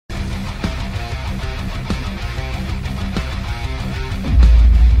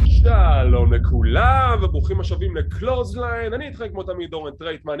שלום לכולם וברוכים השבים לקלוזליין. אני איתכם כמו תמיד אורן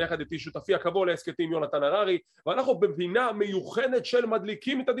טרייטמן, יחד איתי שותפי הקבוע להסכתים יונתן הררי, ואנחנו בפינה מיוחדת של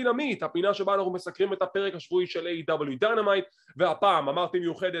מדליקים את הדינמיט, הפינה שבה אנחנו מסקרים את הפרק השבועי של AEW דינמיט, והפעם אמרתי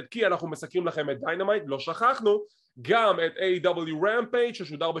מיוחדת כי אנחנו מסקרים לכם את דינמיט, לא שכחנו גם את AEW רמפאג'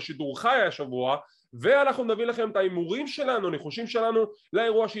 ששודר בשידור חי השבוע, ואנחנו נביא לכם את האימורים שלנו, הניחושים שלנו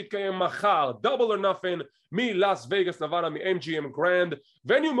לאירוע שיתקיים מחר, Double or Nothing מלאס וגאס נבנה מ-MGM Grand,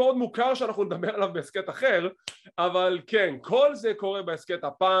 וניו מאוד מוכר שאנחנו נדבר עליו בהסקט אחר, אבל כן, כל זה קורה בהסקט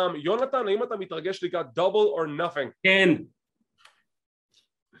הפעם. יונתן, האם אתה מתרגש לקראת Double or Nothing? כן.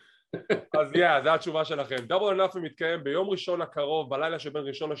 אז זו התשובה שלכם. Double or Nothing מתקיים ביום ראשון הקרוב, בלילה שבין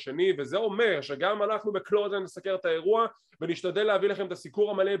ראשון לשני, וזה אומר שגם אנחנו בקלוזליין נסקר את האירוע ונשתדל להביא לכם את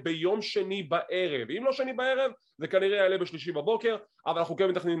הסיקור המלא ביום שני בערב. אם לא שני בערב זה כנראה יעלה בשלישי בבוקר, אבל אנחנו כן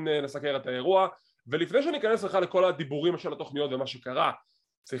מתכננים לסקר את האירוע. ולפני שניכנס לך לכל הדיבורים של התוכניות ומה שקרה,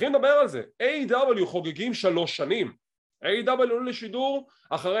 צריכים לדבר על זה. AEW חוגגים 3 שנים. AEW עלו לשידור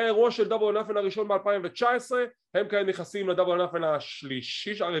אחרי האירוע של Double or Nothing הראשון ב-2019, הם כאן נכנסים לדאבל or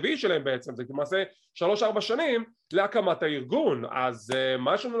Nothing הרביעי שלהם בעצם, זה למעשה 3-4 שנים להקמת הארגון. אז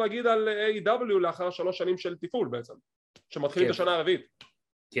מה יש לנו להגיד על AEW לאחר 3 שנים של טיפול בעצם, שמתחילים את השנה הרביעית?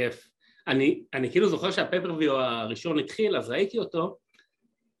 כיף. אני כאילו זוכר שהפייפריוויו הראשון התחיל, אז ראיתי אותו,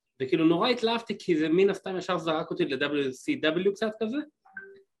 וכאילו נורא התלהבתי, כי זה מן הסתם ישר זרק אותי ל-WCW קצת כזה,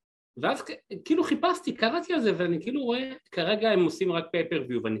 ואז כאילו חיפשתי, קראתי על זה, ואני כאילו רואה, כרגע הם עושים רק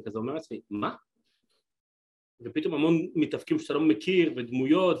פייפריוויו, ואני כזה אומר לעצמי, מה? ופתאום המון מתאפקים שאתה לא מכיר,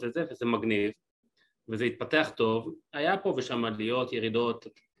 ודמויות וזה מגניב, וזה התפתח טוב, היה פה ושם עליות, ירידות,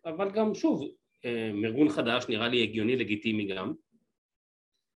 אבל גם שוב, ארגון חדש נראה לי הגיוני, לגיטימי גם,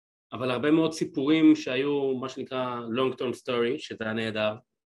 אבל הרבה מאוד סיפורים שהיו מה שנקרא long term story, שזה היה נהדר,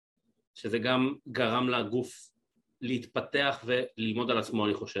 שזה גם גרם לגוף להתפתח וללמוד על עצמו,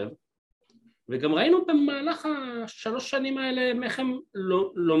 אני חושב. וגם ראינו במהלך 3 שנים האלה איך הם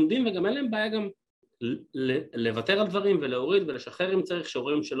לומדים, וגם אין להם בעיה גם לוותר על דברים ולהוריד ולשחרר אם צריך,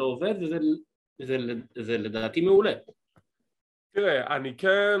 שאומרים שלא עובד, וזה לדעתי מעולה. תראה, אני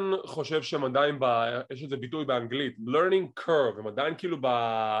כן חושב שהם עדיין, יש איזה ביטוי באנגלית, learning curve, הם עדיין כאילו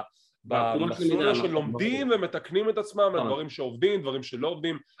במסלול שלומדים ומתקנים את עצמם לדברים שעובדים, דברים שלא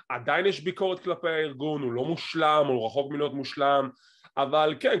עובדים. עדיין יש ביקורת כלפי הארגון, הוא לא מושלם, הוא רחוק מלהיות מושלם,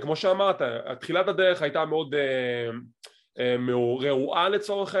 אבל כן, כמו שאמרת, תחילת הדרך הייתה מאוד רעועה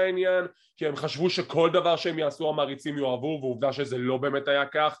לצורך העניין, כי הם חשבו שכל דבר שהם יעשו המעריצים יאהבו, ועובדה שזה לא באמת היה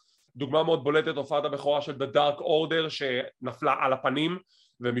כך. דוגמה מאוד בולטת, הופעת הבכורה של The Dark Order שנפלה על הפנים,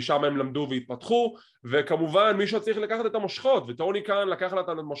 ומשם הם למדו והתפתחו, וכמובן מישהו צריך לקחת את המושכות, וטוני כאן לקח לה את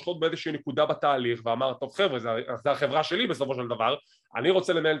המושכות באיזושהי נקודה בתהליך, ואמר, טוב חבר'ה, זה החברה שלי בסופו של דבר, אני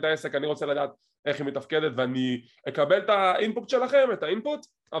רוצה לנהל את העסק, אני רוצה לדעת איך היא מתפקדת, ואני אקבל את האינפוט שלכם, את האינפוט,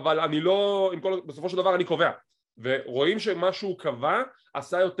 אבל אני לא, בסופו של דבר אני קובע, ורואים שמה שהוא קבע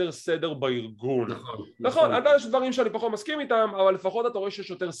עשה יותר סדר בארגון. נכון, עדיין יש דברים שאני פחות מסכים איתם, אבל לפחות אתה רואה שיש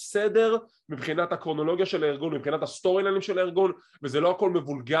יותר סדר מבחינת הקרונולוגיה של הארגון, מבחינת הסטורי ליינרים של הארגון, וזה לא הכל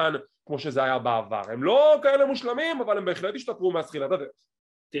מבולגן כמו שזה היה בעבר. הם לא כאלה מושלמים, אבל הם בהחלט השתפרו מהתחילת הדרך.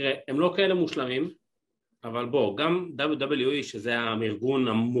 תראה, הם לא כאלה מושלמים, אבל בוא, גם WWE, שזה הארגון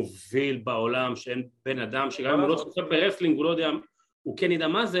המוביל בעולם, שאין בן אדם, שגם אם הוא לא צופה ברסלינג, הוא לא יודע, הוא כן ידע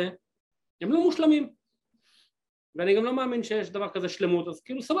מה זה, הם לא מושלמים. ואני גם לא מאמין שיש דבר כזה שלמות, אז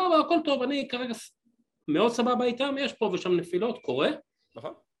כאילו סבבה, הכל טוב, אני כרגע מאוד סבבה איתם, יש פה ושם נפילות, קורה.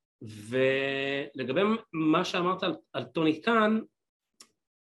 נכון. ולגבי מה שאמרת על טוני כאן,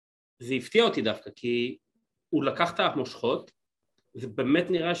 זה הפתיע אותי דווקא, כי הוא לקח את המושכות, זה באמת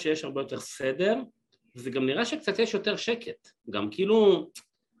נראה שיש הרבה יותר סדר, וזה גם נראה שקצת יש יותר שקט, גם כאילו,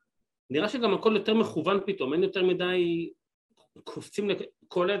 נראה שגם הכל יותר מכוון פתאום, אין יותר מדי קופצים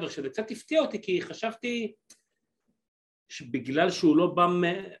לכל עבר, שזה קצת הפתיע אותי, כי חשבתי שבגלל שהוא לא בא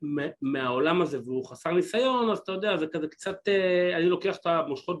מהעולם הזה והוא חסר ניסיון, אז אתה יודע, זה כזה קצת, אני לוקח את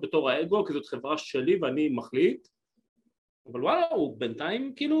המושכות בתור האגו, כי זאת חברה שלי ואני מחליט, אבל וואלה, הוא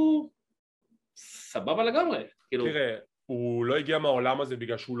בינתיים כאילו סבבה לגמרי. תראה, הוא לא הגיע מהעולם הזה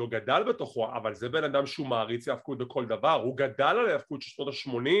בגלל שהוא לא גדל בתוכו, אבל זה בן אדם שהוא מעריץ ההפקות בכל דבר, הוא גדל על ההפקות של שנות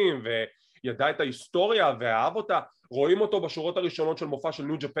ה-80 וידע את ההיסטוריה ואהב אותה, רואים אותו בשורות הראשונות של מופע של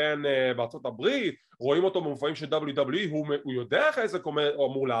ניו ג'פן בארצות הברית, רואים אותו במופעים של WWE, הוא יודע איך העסק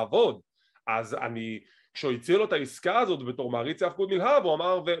אמור לעבוד, אז כשהוא הציע לו את העסקה הזאת בתור מעריץ ההפקות נלהב, הוא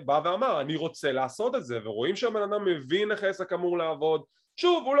בא ואמר, אני רוצה לעשות את זה, ורואים שהבן אדם מבין איך העסק אמור לעבוד,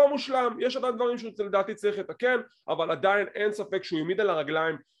 שוב, הוא לא מושלם, יש עדיין דברים שהוא לדעתי צריך לתקן, אבל עדיין אין ספק שהוא העמיד על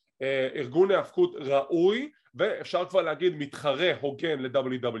הרגליים ארגון ההפקות ראוי, ואפשר כבר להגיד מתחרה הוגן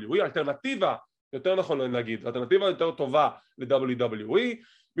ל-WWE, אלטרנטיבה, יותר נכון להגיד, אלטרנטיבה יותר טובה ל-WWE,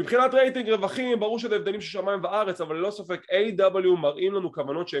 מבחינת רייטינג רווחים, ברור שזה הבדלים של שמיים וארץ, אבל ללא ספק AEW מראים לנו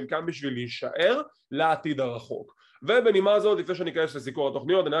כוונות שהם כאן בשביל להישאר לעתיד הרחוק. ובנימה הזאת, לפני שאני אכנס לסיקור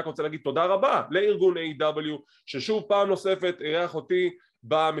התוכניות, אני רק רוצה להגיד תודה רבה לארגון AEW, ששוב פעם נוספת אירח אותי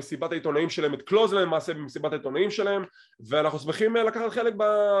במסיבת העיתונאים שלהם, את קלוז להם למעשה במסיבת העיתונאים שלהם, ואנחנו שמחים לקחת חלק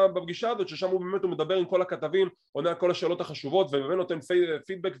בפגישה הזאת, ששם הוא באמת מדבר עם כל הכתבים, עונה על כל השאלות החשובות, ובאמת נותן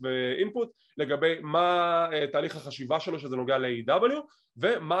פידבק ואינפוט לגבי מה תהליך החשיבה שלו שזה נוגע ל-AEW,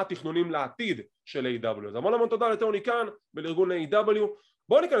 ומה התכנונים לעתיד של AEW. אז המון תודה לטוני כאן ולארגון AEW.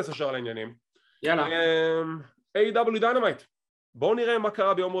 בואו ניכנס ישר על העניינים. יאללה. AEW DYNAMITE. בואו נראה מה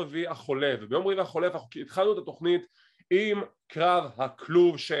קרה ביום רביעי החולף. וביום רביעי החולף אנחנו התחלנו את התוכנית עם קרב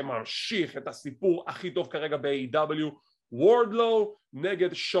הכלוב שממשיך את הסיפור הכי טוב כרגע ב-AEW, וורדלו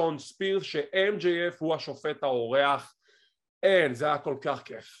נגד שון ספירס, ש-MJF הוא השופט האורח. זה היה כל כך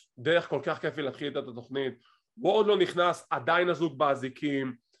כיף, דרך כל כך כיפי להתחיל את התוכנית. וורדלו נכנס, עדיין אזוק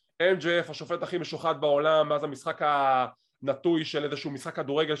באזיקים, MJF השופט הכי משוחד בעולם מאז המשחק הנטוי של איזשהו משחק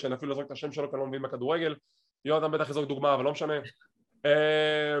כדורגל, שאני אפילו לא זוכר את השם שלו כי אני לא מבין מהכדורגל, יונתן בטח יזרוק דוגמה אבל לא משנה.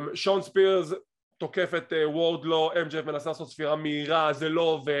 שון ספירס תוקף את וורדלו, MJF מנסה לעשות ספירה מהירה, זה לא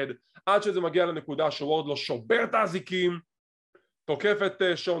עובד, עד שזה מגיע לנקודה שוורדלו שובר את האזיקים, תוקף את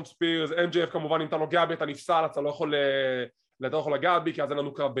שון ספירס, MJF כמובן אם אתה נוגע בי אתה נפסל, אתה לא יכול לגעת בי כי אז אין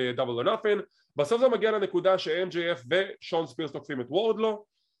לנו קרב ב-Double or Nothing. בסוף זה מגיע לנקודה ש-MJF ושון ספירס תוקפים את וורדלו,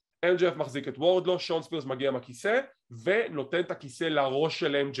 MJF מחזיק את וורדלו, שון ספירס מגיע עם הכיסא ונותן את הכיסא לראש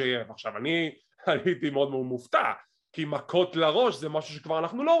של MJF. עכשיו אני הייתי מאוד מופתע כי מכות לראש זה משהו שכבר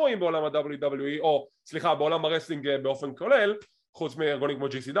אנחנו לא רואים בעולם ה-WWE, או סליחה בעולם הרסלינג באופן כולל, חוץ מארגונים כמו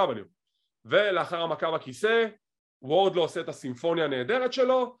GCW. ולאחר המכה בכיסא וורדלו עושה את הסימפוניה הנהדרת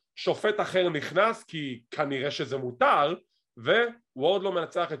שלו, שופט אחר נכנס כי כנראה שזה מותר, ווורדלו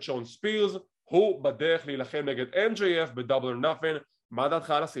מנצח את שון ספירס, הוא בדרך להילחם נגד MJF ב-Double or Nothing. מה דעתך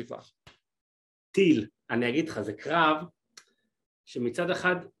על הספלח? טיל, אני אגיד לך, זה קרב שמצד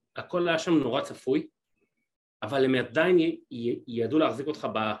אחד הכל היה שם נורא צפוי, אבל הם עדיין ידעו להחזיק אותך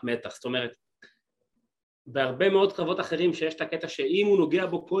במתח. זאת אומרת, בהרבה מאוד קרבות אחרים שיש את הקטע שאם הוא נוגע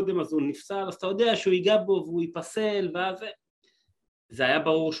בו קודם אז הוא נפסל, אז אתה יודע שהוא ייגע בו והוא ייפסל, ואז זה היה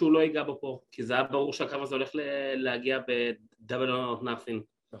ברור שהוא לא ייגע בו פה, כי זה היה ברור שהקרב הזה הולך להגיע ב-Double or Nothing.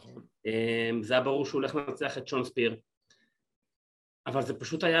 נכון. זה היה ברור שהוא הולך לנצח את שון ספיר, אבל זה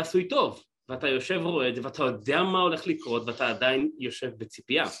פשוט היה עשוי טוב, ואתה יושב רואה את זה, ואתה יודע מה הולך לקרות, ואתה עדיין יושב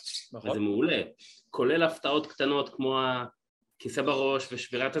בציפייה, נכון. וזה מעולה, כולל הפתעות קטנות כמו הכיסא בראש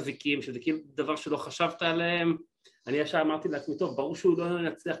ושבירת הזיקים, שזה כאילו דבר שלא חשבת עליהם. אני ישר אמרתי לעצמי, טוב, ברור שהוא לא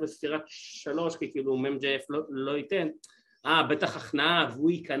ינצח בספירת 3, כי כאילו MJF לא ייתן, בטח הכנעה,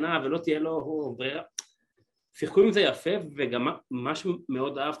 והוא ייכנע ולא תהיה לו ברירה. שיחקו עם זה יפה, וגם מה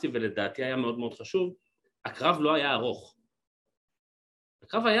שמאוד אהבתי ולדעתי היה מאוד מאוד חשוב, הקרב לא היה ארוך.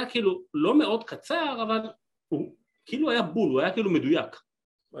 הקרב היה כאילו לא מאוד קצר, אבל הוא כאילו היה בול, הוא היה כאילו מדויק.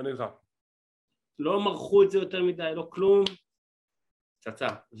 אני יודע. לא מרחו את זה יותר מדי, לא כלום. צצה.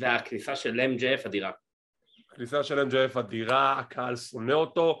 והכניסה של MJF אדירה. הכניסה של MJF אדירה, הקהל שונא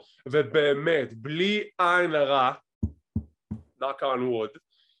אותו, ובאמת, בלי עין הרע, knock on wood,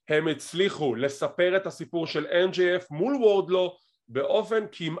 הם הצליחו לספר את הסיפור של MJF מול וורדלו באופן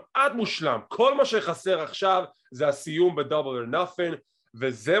כמעט מושלם. כל מה שחסר עכשיו זה הסיום ב-Double or Nothing,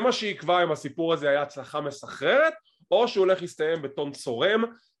 וזה מה שיקבע אם הסיפור הזה היה הצלחה מסחררת, או שהוא הולך להסתיים בטון צורם.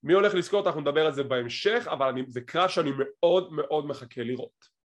 מי הולך לזכות? אנחנו נדבר על זה בהמשך, אבל זה קרב שאני מאוד מאוד מחכה לראות.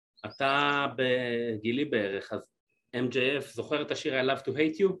 אתה בגילי בערך, אז MJF זוכר את השיר I love to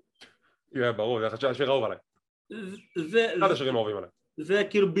hate you? כן, ברור, זה השיר האהוב עליי. אחד השירים האהובים עליי. זה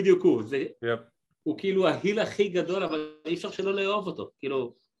כאילו בדיוק הוא, הוא כאילו ההיל הכי גדול, אבל אי אפשר שלא לאהוב אותו,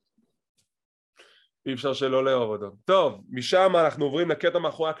 כאילו... אי אפשר שלא לאהוב אותו. טוב, משם אנחנו עוברים לקטע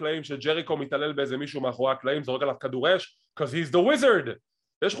מאחורי הקלעים שג'ריקו מתעלל באיזה מישהו מאחורי הקלעים, זורק עליו כדור אש, because he's the wizard.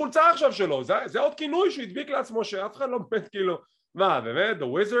 יש חולצה עכשיו שלו, זה עוד כינוי שהדביק לעצמו שאף אחד לא באמת כאילו, מה באמת, the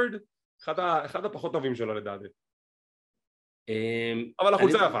wizard? אחד הפחות טובים שלו לדעתי. אבל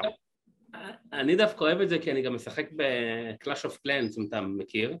החולצה יפה. אני דווקא אוהב את זה כי אני גם משחק ב-Clash of Clans, אם אתה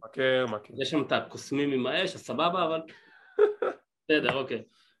מכיר. מכיר. יש שם את הקוסמים עם האש, אז סבבה, אבל... בסדר, אוקיי.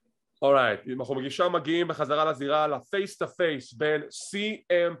 אורייט, אנחנו מגיעים בחזרה לזירה לפייס טו פייס בין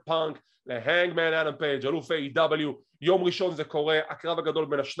CM Punk להנגמן אדם פייג', אלוף AEW. יום ראשון זה קורה, הקרב הגדול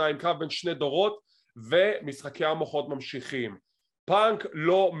בין השניים, קרב בין שני דורות, ומשחקי המוחות ממשיכים. פאנק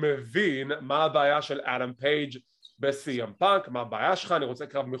לא מבין מה הבעיה של אדם פייג' ב-CM פאנק, מה הבעיה שלך, אני רוצה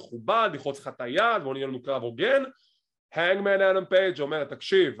קרב מכובד, לחוץ לך את היד, בוא נהיה לנו קרב הוגן. הנגמן אדם פייג' אומר,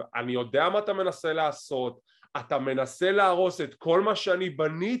 תקשיב, אני יודע מה אתה מנסה לעשות, אתה מנסה להרוס את כל מה שאני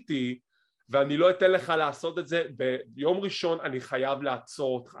בניתי, ואני לא אתן לך לעשות את זה, ביום ראשון אני חייב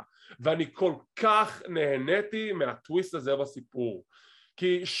לעצור אותך, ואני כל כך נהניתי מהטוויסט הזה בסיפור,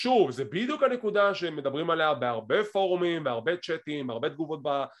 כי שוב, זה בדיוק הנקודה שמדברים עליה בהרבה פורומים, בהרבה צ'אטים, בהרבה תגובות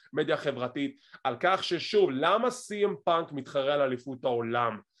במדיה החברתית, על כך ששוב, למה CM פאנק מתחרה על אליפות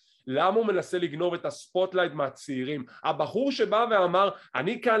העולם? למה הוא מנסה לגנוב את הספוטלייט מהצעירים? הבחור שבא ואמר,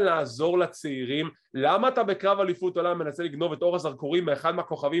 אני כאן לעזור לצעירים, למה אתה בקרב אליפות עולם מנסה לגנוב את אור הזרקורים מאחד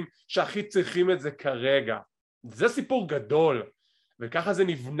מהכוכבים שהכי צריכים את זה כרגע? זה סיפור גדול, וככה זה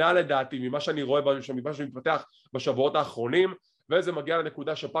נבנה לדעתי ממה שאני רואה, ממה שמתפתח בשבועות האחרונים, וזה מגיע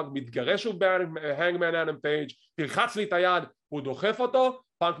לנקודה שפאנק מתגרש שוב בהנגמן אדם פייג', תלחץ לי את היד, הוא דוחף אותו,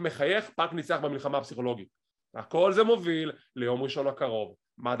 פאנק מחייך, פאנק ניצח במלחמה הפסיכולוגית. הכל זה מוביל ליום ראשון הקרוב.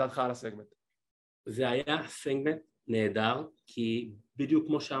 מה דעתך על הסגמנט? זה היה סגמנט נהדר, כי בדיוק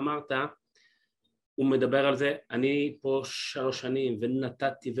כמו שאמרת, הוא מדבר על זה, אני פה 3 שנים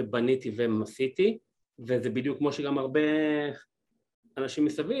ונתתי ובניתי ומסיתי, וזה בדיוק כמו שגם הרבה אנשים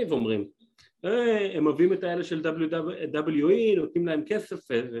מסביב אומרים, הם אוהבים את האלה של WWE, נותנים להם כסף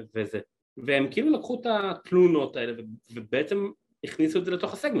וזה, והם כאילו לקחו את התלונות האלה ובעצם הכניסו את זה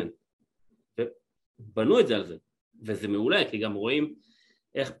לתוך הסגמנט, ובנו את זה על זה, וזה מעולה, כי גם רואים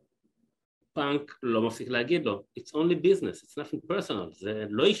איך פאנק לא מפסיק להגיד לו, it's only business, it's nothing personal, זה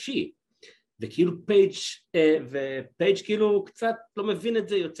לא אישי, וכאילו פייג' כאילו קצת לא מבין את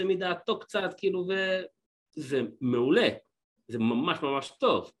זה, יוצא מדעתו קצת, כאילו, וזה מעולה, זה ממש ממש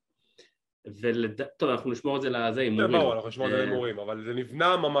טוב, טוב, אנחנו נשמור את זה לזה עם מורים. ברור, אנחנו נשמור את זה עם מורים, אבל זה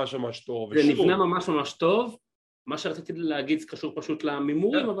נבנה ממש ממש טוב. זה נבנה ממש ממש טוב, מה שרציתי להגיד זה קשור פשוט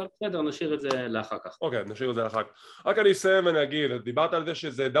למימורים, אבל בסדר, נשאיר את זה לאחר כך. אוקיי, נשאיר את זה לאחר כך. רק אני אסיים ואני אגיד, דיברת על זה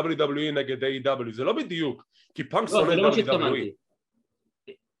שזה WWE נגד AEW, זה לא בדיוק, כי פאנק שונא WWE.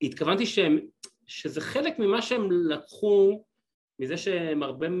 התכוונתי שזה חלק ממה שהם לקחו, מזה שהם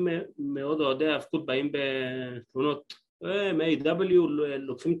הרבה מאוד אוהדי ההאבקות באים בתלונות, מ-AEW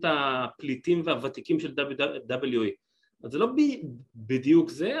לוקחים את הפליטים והוותיקים של WWE, אז זה לא בדיוק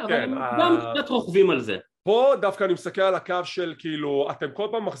זה, אבל הם גם קצת רוכבים על זה. פה דווקא אני מסתכל על הקו של כאילו, אתם כל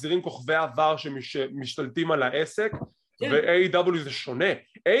פעם מחזירים כוכבי עבר שמשתלטים על העסק, ו-AEW זה שונה,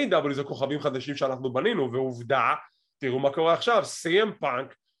 AEW זה כוכבים חדשים שאנחנו בנינו, ועובדה, תראו מה קורה עכשיו, CM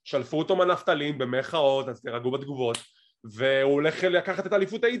פאנק, שלפו אותו מנפתלים במחאות, אז תרגעו בתגובות, והוא הולך לקחת את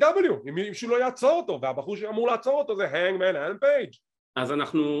אליפות AEW, אם שהוא לא יעצור אותו, והבחור שאמור לעצור אותו זה הנגמן אדם פייג'. אז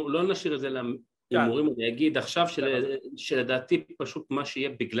אנחנו לא נשאיר את זה להימורים, אני אגיד עכשיו שלדעתי פשוט מה שיהיה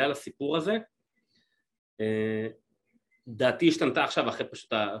בגלל הסיפור הזה, דעתי השתנתה עכשיו אחרי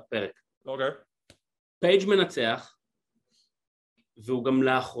פשוט הפרק. אוקיי. פייג' מנצח, והוא גם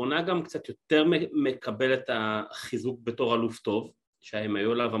לאחרונה גם קצת יותר מקבל את החיזוק בתור אלוף טוב, שהם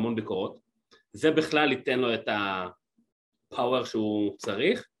היו עליו המון ביקורות, זה בכלל ייתן לו את הפאוור שהוא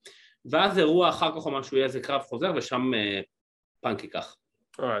צריך, ואז אירוע אחר כך או משהו יהיה איזה קרב חוזר, ושם פאנק ייקח.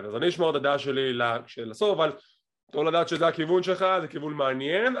 אז אני אשמור את הדעה שלי לסוף, אבל טוב לדעת שזה הכיוון שלך, זה כיוון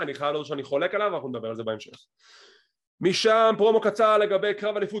מעניין, אני חייב לדעת שאני חולק עליו, ואנחנו נדבר על זה בהמשך. משם פרומו קצר לגבי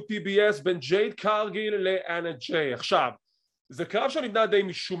קרב אליפות TBS בין ג'ייד קרגיל לאנה ג'יי. עכשיו, זה קרב שנבנה די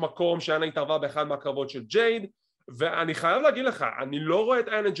משום מקום, שאנה התערבה באחד מהקרבות של ג'ייד, ואני חייב להגיד לך, אני לא רואה את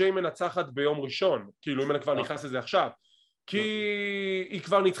אנה ג'יי מנצחת ביום ראשון, כאילו אם אני כבר נכנס לזה עכשיו, כי היא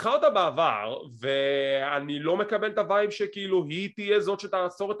כבר ניצחה אותה בעבר, ואני לא מקבל את הווייב שכאילו היא תהיה זאת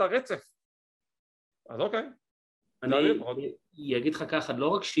שתעצור את הרצף. אז אוקיי. אני אגיד לך ככה, לא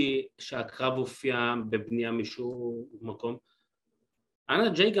רק שהקרב הופיע בבנייה משום מקום, אנה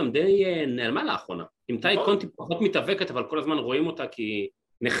ג'יי גם די נעלמה לאחרונה. עם טאי קונטי פחות מתאבקת, אבל כל הזמן רואים אותה כי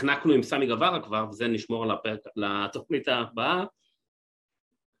נחנקנו עם סמי גווארה כבר, וזה נשמור על התוכנית הבאה.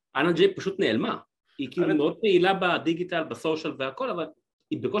 אנה ג'יי פשוט נעלמה. היא כאילו מאוד פעילה בדיגיטל, בסושיאל והכל, אבל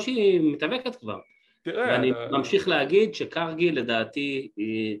היא בקושי מתאבקת כבר. ואני ממשיך להגיד שקרגיל לדעתי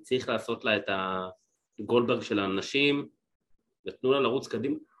צריך לעשות לה את הגולדברג של האנשים, ותנו לה לרוץ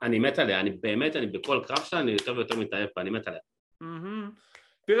קדימה. אני מת עליה, אני בכל קרב שלה, אני יותר ויותר מתאהב בה, אני מת עליה.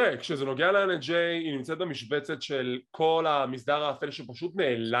 תראה, כשזה נוגע לאנה ג'יי, היא נמצאת במשבצת של כל המסדר האפל שפשוט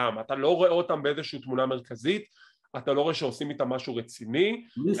נעלם, אתה לא רואה אותם באיזושהי תמונה מרכזית, אתה לא רואה שעושים איתם משהו רציני.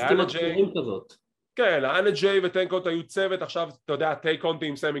 כן, לאנה ג'יי וטנקוט היו צוות, עכשיו אתה יודע, טייקונטי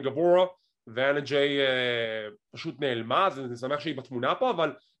עם סמי גווארה, ואנה ג'יי פשוט נעלמה, אז אני שמח שהיא בתמונה פה,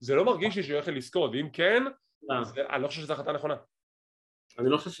 אבל זה לא מרגיש לי שהיא הולכת לזכות, ואם כן, אני לא חושב שזו החלטה נכונה. אני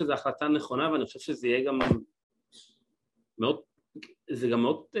לא חושב שזו החלטה נכונה, ואני חושב שזה יהיה גם מאוד, זה גם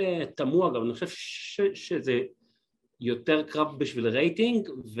מאוד תמוה, גם אני חושב שזה יותר קרב בשביל רייטינג,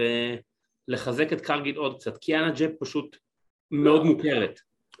 ולחזק את קרגיל עוד קצת, כי אנה ג'יי פשוט מאוד מוכרת.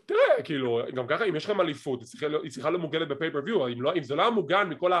 תראה, כאילו, גם ככה, אם יש לכם אליפות, היא צריכה להיות מוגנת בפייפריוויו, אם זה לא היה מוגן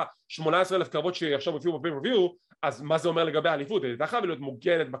מכל ה-18,000 קרבות שעכשיו הופיעו בפייפריוויו, אז מה זה אומר לגבי האליפות? היא הייתה חייבת להיות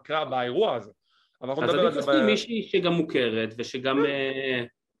מוגנת בקרב באירוע הזה. אז עדיף לעשות מישהי שגם מוכרת, ושגם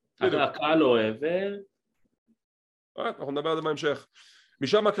הקהל אוהב, אנחנו נדבר על זה בהמשך.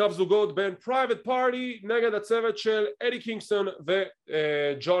 משם הקרב זוגות בין פרייבט פארטי נגד הצוות של אדי קינגסטון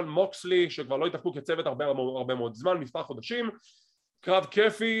וג'ון מוקסלי, שכבר לא התאפקו כצוות הרבה מאוד זמן, מספר חודשים. קרב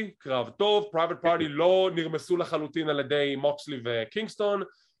כיפי, קרב טוב, פרייבט פארטי לא נרמסו לחלוטין על ידי מוקסלי וקינגסטון.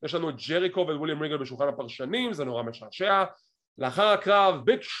 יש לנו את ג'ריקו וויליאם ריגל בשולחן הפרשנים, זה נורא משעשע. לאחר הקרב,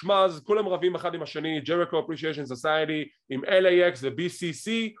 ביג שמאז, כולם רבים אחד עם השני, ג'ריקו אפרישיישן סוסייטי עם LAX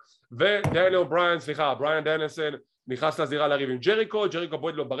ו-BCC, בריאן דניאלסון נכנס לזירה לריב עם ג'ריקו, ג'ריקו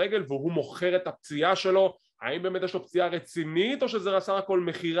בועט לו ברגל והוא מוכר את הפציעה שלו. האם באמת יש לו פציעה רצינית או שזה סך הכל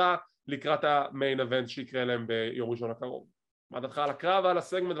מחירה לקראת המיין איבנט שיקרה להם ביום ראשון הקרוב? מה דעתך על הקרב ועל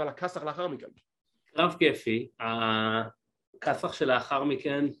הסגמנט ועל הכסח לאחר מכן? קרב כיפי, הכסח שלאחר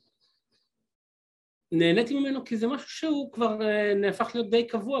מכן נהניתי ממנו כי זה משהו שהוא כבר נהפך להיות די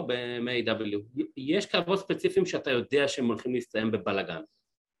קבוע ב-AEW. יש קרבות ספציפיים שאתה יודע שהם הולכים להסתיים בבלגן.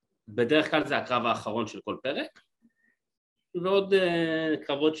 בדרך כלל זה הקרב האחרון של כל פרק, ועוד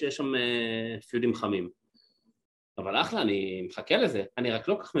קרבות שיש שם פיודים חמים. אבל אחלה, אני מחכה לזה. אני רק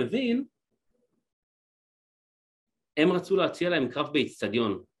לא כך מבין, הם רצו להציע להם קרב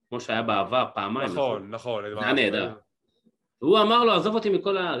באצטדיון, כמו שהיה בעבר פעמיים. נכון. זה היה נהדר. והוא אמר לו, עזוב אותי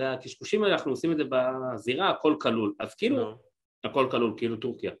מכל הקשקושים האלה, אנחנו עושים את זה בזירה, הכל כלול. אז כאילו, הכל כלול, כאילו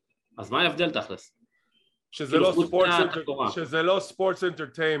טורקיה. אז מה ההבדל תכלס? שזה לא ספורטס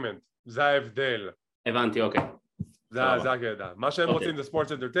אנטרטיימנט, זה ההבדל. הבנתי, אוקיי. זה הקטע. מה שהם רוצים זה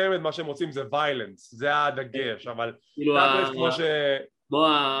ספורטס אנטרטיימנט, מה שהם רוצים זה ויילנס, זה הדגש, אבל כמו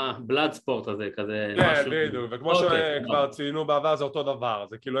הבלאד ספורט הזה, כזה משהו. כן, בדיוק, וכמו שכבר ציינו בעבר זה אותו דבר,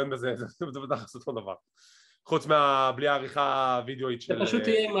 זה כאילו אין בזה, זה בטח אותו דבר. חוץ בלי העריכה וידאואית של... זה פשוט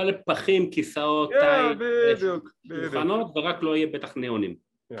יהיה מלא פחים, כיסאות, שולחנות, ורק לא יהיה בטח ניאונים.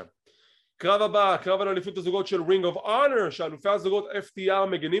 קרב הבא, קרב על אליפות הזוגות של רינג אוף אונר, שאלופי הזוגות FTR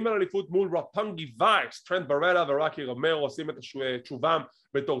מגנים על אליפות מול רפנגי וייס, טרנט ברלה ורקי רומרו עושים את תשובם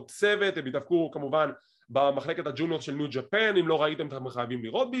בתור צוות. הם ידפקו כמובן במחלקת הג'וניור של ניו ג'פן, אם לא ראיתם אתם חייבים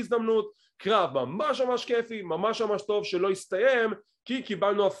לראות בהזדמנות. קרב ממש כיפי, ממש טוב שלא הסתיים, כי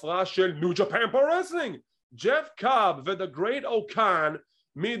קיבלנו הפרעה של ניו ג'פן פרו-רסלינג. ג'ף קאב ו-The Great Okan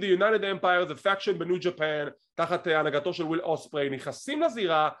מ-The United Empire, The Faction בניו ג'פן, תחת הנהגתו של וויל אוספריי, נכנסים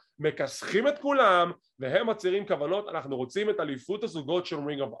לזירה, מכסחים את כולם, והם מצהירים כוונות, אנחנו רוצים את אליפות הזוגות של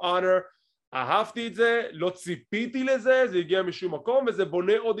Ring of Honor. אהבתי את זה, לא ציפיתי לזה, זה הגיע משום מקום, וזה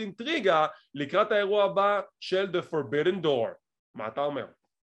בונה עוד אינטריגה לקראת האירוע הבא של The Forbidden Door. מה אתה אומר?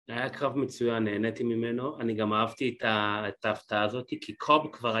 היה קרב מצוין, נהניתי ממנו, אני גם אהבתי את ההפתעה הזאת, כי קוב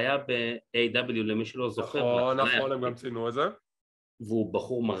כבר היה ב-AEW למי שלא זוכר. נכון, הם גם ציינו את זה. והוא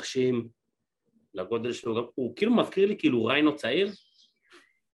בחור מרשים, לגודל שלו, הוא כאילו מזכיר לי כאילו ריינו צעיר.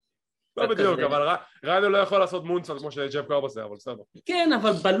 לא בדיוק, אבל ריינו לא יכול לעשות מונסון כמו שג'ף קאב עושה, אבל בסדר. כן,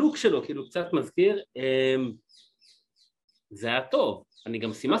 אבל בלוק שלו כאילו קצת מזכיר, זה היה טוב. אני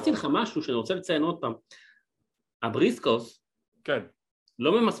גם סימסתי לך משהו שאני רוצה לציין עוד פעם. הבריסקוס, כן.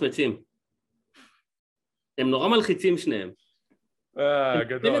 לא ממצמצים. הם נורא מלחיצים שניהם.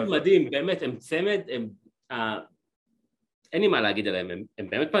 גדול. צמד מדהים, באמת, הם צמד, אין לי מה להגיד עליהם, הם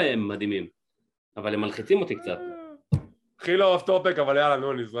באמת מדהימים, אבל הם מלחיצים אותי קצת. הכי לא אוף טופק, אבל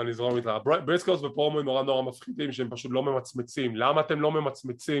יאללה, נזרום איתך. בריסקוס ופרומו נורא מפחידים שהם פשוט לא ממצמצים. למה אתם לא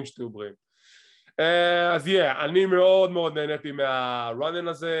ממצמצים שתהיו בריאים? אז אני מאוד נהניתי מהרונן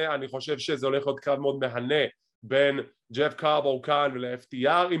הזה. אני חושב שזה הולך להיות קרב מאוד מהנה בין ג'ף קאב אוקן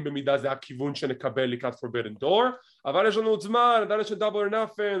ול-FTR, אם במידה זה הכיוון שנקבל לקראת Forbidden Door, אבל יש לנו עוד זמן, עדיין יש דאבל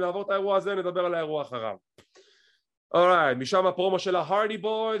נאפן, נעבור את האירוע הזה, נדבר על האירוע אחריו. אורייט, משם הפרומו של ההרדי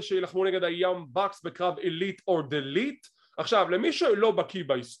בויז שילחמו נגד היאם בקס בקרב אליט או דליט. עכשיו, למי שלא בקיא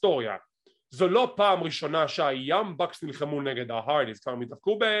בהיסטוריה, זו לא פעם ראשונה שהיאם בקס נלחמו נגד ההרדיז, כבר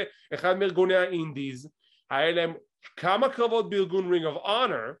מתאפקו באחד מארגוני האינדיז, היה להם כמה קרבות בארגון רינג אוף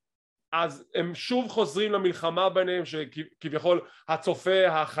אונר, אז הם שוב חוזרים למלחמה ביניהם שכביכול הצופה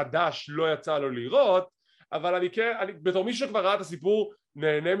החדש לא יצא לו לראות, אבל אני בתור מי שכבר ראה את הסיפור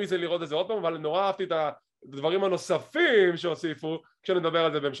נהנה מזה לראות את זה עוד פעם, אבל נורא אהבתי את הדברים הנוספים שהוסיפו כשנדבר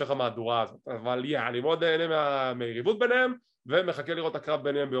על זה בהמשך המהדורה הזאת. אבל אני מאוד נהנה מהיריבות ביניהם ומחכה לראות את הקרב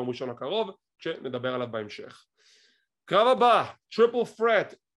ביניהם ביום ראשון הקרוב כשנדבר עליו בהמשך. קרב הבא, טריפל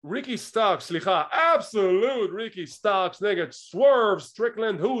פרט, ריקי סטארקס, אבסולוט ריקי סטארקס נגד סוורב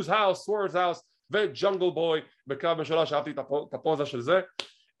סטריקלנד, הוז האוס, סוורב's האוס וג'ונגל בוי בקרב משולש. אהבתי את הפוזה של זה,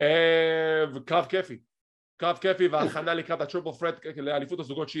 וקרב כיפי, קרב כיפי והכנה לקראת הטריפל פרט לאליפות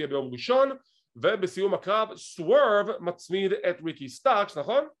הזוגות שיהיה ביום ראשון, ובסיום הקרב סוורב מצמיד את ריקי סטארקס,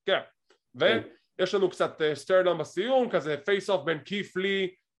 נכון? כן. ויש לנו קצת סטרנאם בסיום, כזה פייס אוף בין קיף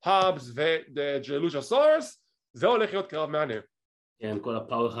לי, האבס וג'לוג'ה סורס, זה הולך להיות קרב מעניין. כן, כל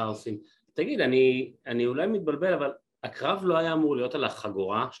הפאוור האוסים. תגיד, אני אולי מתבלבל, אבל הקרב לא היה אמור להיות על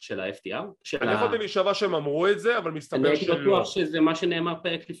החגורה של ה-FTR? אני יכולתי להישבע שהם אמרו את זה, אבל מסתבר שלא. אני הייתי בטוח שזה מה שנאמר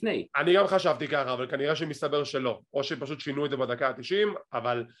פרק לפני. אני גם חשבתי ככה, אבל כנראה שמסתבר שלא. או שפשוט שינו את זה בדקה ה-90,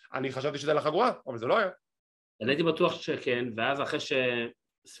 אבל אני חשבתי שזה על החגורה, אבל זה לא היה. אני הייתי בטוח שכן, ואז אחרי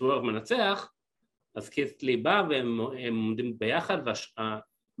שסוורב מנצח, אז קיסלי בא והם עומדים ביחד,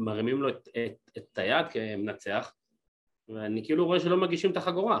 ומרימים לו את היד כמנצח, ואני כאילו רואה שלא מגישים את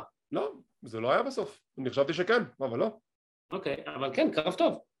החגורה. לא, זה לא היה בסוף. אני חשבתי שכן, אבל לא. אוקיי, אבל כן, קרב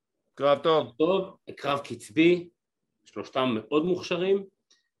טוב. קרב טוב. קרב קצבי, שלושתם מאוד מוכשרים.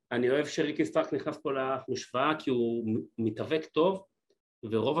 אני אוהב שריקי סטארק נכנס פה למשוואה, כי הוא מתאבק טוב,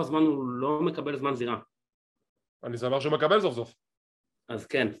 ורוב הזמן הוא לא מקבל זמן זירה. אני שמח שהוא מקבל סוף סוף. אז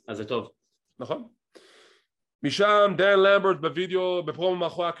כן, אז זה טוב. נכון. משם דן למברט בווידאו, בפרומו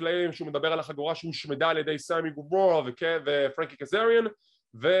מאחורי הקלעים, שהוא מדבר על החגורה שהושמדה על ידי סמי גוברורה ופרקי קזריאן,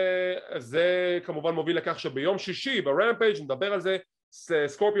 וזה כמובן מוביל לכך שביום שישי ברמפייג' נדבר על זה,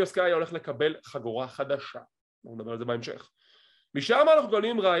 סקורפיו סקאי הולך לקבל חגורה חדשה. נדבר על זה בהמשך. משם אנחנו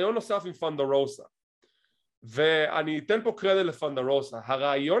גולים רעיון נוסף עם פנדרוסה, ואני אתן פה קרדיט לפנדרוסה.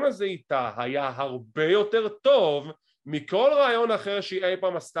 הרעיון הזה איתה היה הרבה יותר טוב מכל רעיון אחר שהיא אי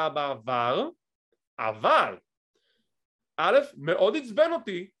פעם עשתה בעבר, אבל א', מאוד עצבן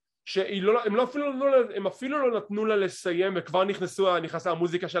אותי שהם אפילו לא נתנו לה לסיים וכבר נכנסה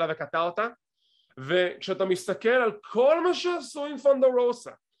המוזיקה שלה וקטעה אותה. וכשאתה מסתכל על כל מה שעשו עם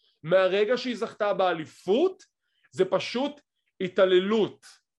פנדרוסה מהרגע שהיא זכתה באליפות, זה פשוט התעללות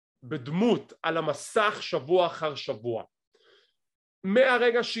בדמות על המסך שבוע אחר שבוע.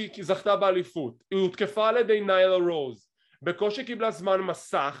 מהרגע שהיא זכתה באליפות היא הותקפה על ידי ניילה רוז, בקושי קיבלה זמן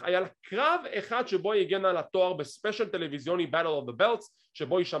מסך, היה לה קרב אחד שבו היא הגנה על התואר בספיישל טלוויזיוני Battle of the Belts,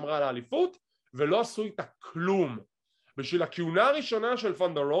 שבו היא שמרה על האליפות, ולא עשו איתה כלום. בשביל הכהונה הראשונה של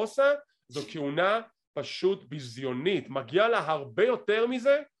פנדרוסה, זו כהונה פשוט ביזיונית, מגיע לה הרבה יותר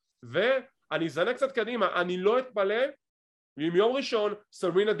מזה, ואני אזנה קצת קדימה, אני לא אתפלא אם יום ראשון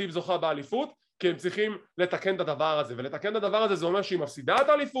סרינה דיב זוכה באליפות, כי הם צריכים לתקן את הדבר הזה, ולתקן את הדבר הזה זה אומר שהיא מפסידה את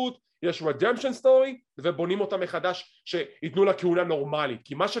האליפות, יש redemption story, ובונים אותה מחדש שיתנו לה כהונה נורמלית,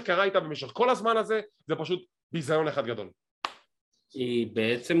 כי מה שקרה איתה במשך כל הזמן הזה, זה פשוט ביזיון אחד גדול. היא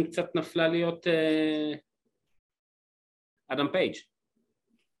בעצם קצת נפלה להיות אדם פייג'.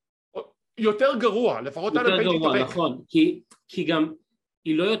 יותר גרוע, לפחות אדם פייג' התאבק. נכון, כי גם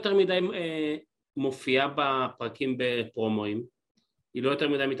היא לא יותר מדי מופיעה בפרקים בפרומואים, היא לא יותר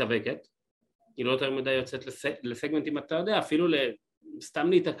מדי מתאבקת, היא לא יותר מדי יוצאת לסגמנטים, אתה יודע, אפילו סתם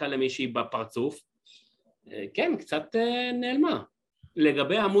להיתקע למישהי בפרצוף, כן, קצת נעלמה.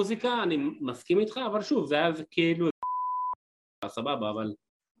 לגבי המוזיקה אני מסכים איתך, אבל שוב, זה היה כאילו סבבה,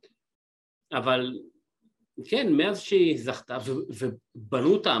 אבל כן, מאז שהיא זכתה,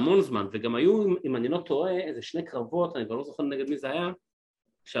 ובנו אותה המון זמן, וגם היו, אם אני לא טועה, איזה שני קרבות, אני כבר לא זוכר נגד מי זה היה,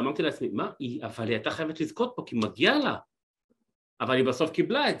 שאמרתי לעצמי, מה, אבל היא הייתה חייבת לזכות פה, כי מגיע לה, אבל היא בסוף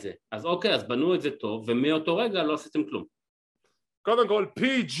קיבלה את זה, אז אוקיי, אז בנו את זה טוב, ומאותו רגע לא עשיתם כלום. קודם כל,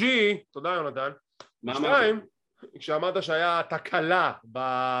 PG, תודה יונתן, שתיים, כשאמרת שהיה תקלה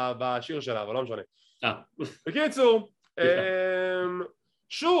בשיר שלה, אבל לא משנה. בקיצור,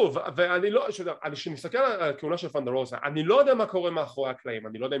 שוב, ואני לא, כשנסתכל על הכהונה של פנדרוסה, אני לא יודע מה קורה מאחורי הקלעים,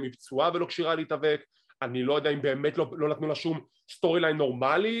 אני לא יודע אם היא פצועה ולא קשירה להתאבק, אני לא יודע אם באמת לא נתנו לה שום סטורי ליין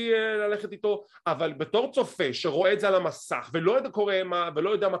נורמלי ללכת איתו, אבל בתור צופה שרואה את זה על המסך ולא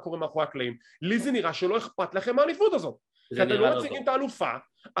יודע מה קורה מאחורי הקלעים, לי זה נראה שלא אכפת לכם מהאליפות הזאת. כי אתם לא מציגים את האלופה,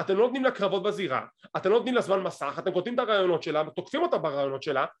 אתם לא נותנים לה קרבות בזירה, אתם לא נותנים לה זמן מסך, אתם כותבים את הרעיונות שלה, תוקפים אותה ברעיונות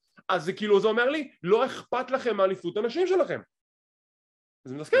שלה, אז זה כאילו, זה אומר לי, לא אכפת לכם מהאליפות הנשים שלכם.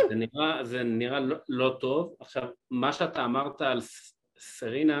 זה מתסכל. זה נראה לא טוב. עכשיו, מה שאתה אמרת על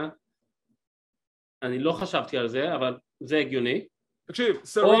סרינה, אני לא חשבתי על זה, אבל זה הגיוני. תקשיב,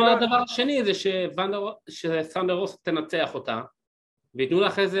 סרינה... או הדבר השני זה שסנדרוס תנצח אותה, ויתנו לה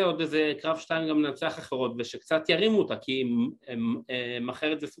אחרי זה עוד איזה קרב 2 גם לנצח אחרות, ושקצת ירימו אותה, כי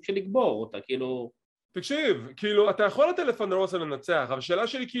אחרת זה סוג של לגבור אותה, כאילו... תקשיב, כאילו, אתה יכול לתת לפנדרוסה לנצח, אבל השאלה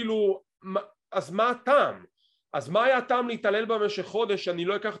שלי כאילו, אז מה הטעם? אז מה היה הטעם להתעלל במשך חודש שאני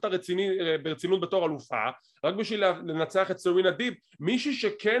לא אקח את ברצינות בתור אלופה, רק בשביל לנצח את סרינה דיב, מישהי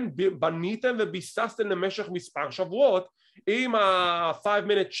שכן בניתם וביססתם למשך מספר שבועות, עם ה-5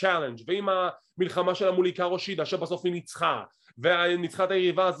 minute challenge ועם המלחמה שלה מול היקרו שידה שבסוף היא ניצחה, וניצחה את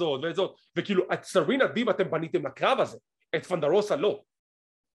היריבה הזאת וזאת, וכאילו את סרינה דיב אתם בניתם לקרב הזה, את פנדרוסה לא.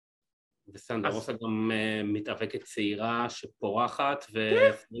 וסנדרוסה גם מתאבקת צעירה שפורחת,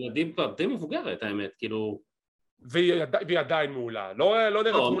 וסרינה דיב כבר די מבוגרת האמת, כאילו... והיא עדיין מעולה, לא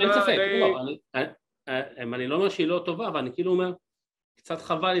נראה תמונה... אין ספק, אני לא אומר שהיא לא טובה, אבל אני כאילו אומר, קצת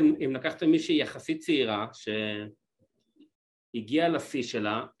חבל אם לקחתם מישהי יחסית צעירה, שהגיעה לשיא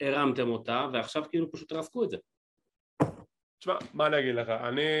שלה, הרמתם אותה, ועכשיו כאילו פשוט תרסקו את זה. תשמע, מה אני אגיד לך,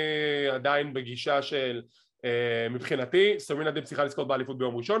 אני עדיין בגישה של... מבחינתי, סרינה דיב צריכה לזכות באליפות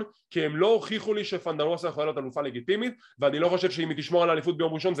ביום ראשון, כי הם לא הוכיחו לי שפנדרוסה יכולה להיות אלופה לגיטימית, ואני לא חושב שאם היא תשמור על האליפות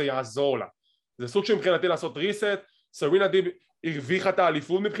ביום ראשון זה יעזור לה. זה סוג שמבחינתי לעשות ריסט, סרינה דיב הרוויחה את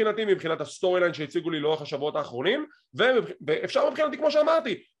האליפות מבחינתי, מבחינת הסטורי ליין שהציגו לי לאורך השבועות האחרונים, ואפשר מבחינתי כמו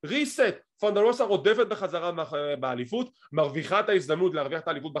שאמרתי, ריסט, פנדרוסה רודפת בחזרה באליפות, מרוויחה את ההזדמנות להרוויח את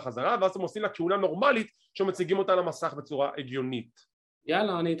האליפות בחזרה, ואז הם עושים לה כהונה נורמלית שמציגים אותה למסך בצורה הגיונית.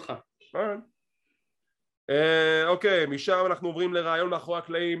 יאללה, אני איתך. אוקיי, משם אנחנו עוברים לרעיון מאחורי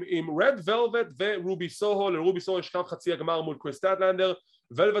הקלעים עם רד ולווט ורובי סוהו. לרובי סוהו יש קרב חצי הגמר מול קריס סטטלנדר.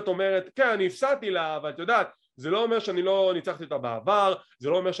 ולווט אומרת, כן, אני הפסדתי לה, אבל את יודעת, זה לא אומר שאני לא ניצחתי אותה בעבר, זה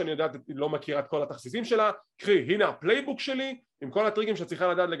לא אומר שאני לא מכירה את כל התכסיסים שלה, קחי, הנה הפלייבוק שלי, עם כל הטריגים שצריכה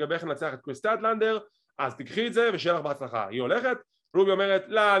לדעת לגבי איך לנצח את קריס סטטלנדר, אז תקחי את זה ושיהיה לך בהצלחה. היא הולכת, רובי אומרת,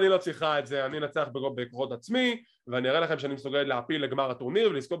 לא, אני לא צריכה את זה, אני נצח בכוחות עצמי, ואני אראה לכם שאני מסוגל להפיל לגמר הטורניר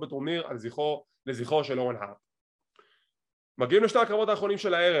ולזכות בטורניר לזכרו של אורן הארט. מגיעים לשתי הקרבות האחרונים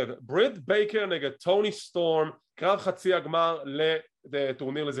של הערב, בריט בייקר נגד טוני סטורם, קרב חצי הגמר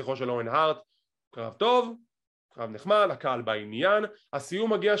לטורניר לזכרו של אורן הארט. קרב טוב, קרב נחמד, הקהל בעניין.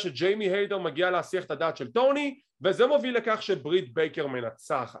 הסיום מגיע שג'יימי הייטר מגיע להסיח את הדעת של טוני, וזה מוביל לכך שבריט בייקר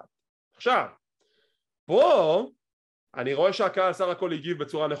מנצחת. עכשיו, פה אני רואה שהקהל סך הכל הגיב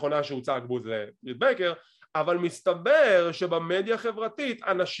בצורה נכונה שהוצג בוז לבריט בייקר, אבל מסתבר שבמדיה החברתית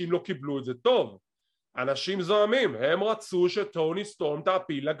אנשים לא קיבלו את זה טוב. אנשים זוהמים, הם רצו שטוני סטורם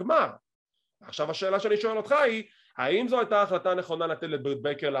תעפיל לגמר. עכשיו השאלה שאני שואל אותך היא, האם זו הייתה החלטה נכונה לתת לבריט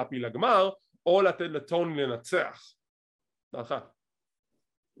בייקר להעפיל לגמר, או לתת לטוני לנצח? דעתך.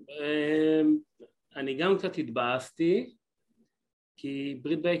 אני גם קצת התבאסתי, כי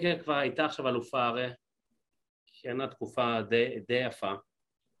בריט בייקר כבר הייתה עכשיו אלופה הרי, כיהנה תקופה די יפה.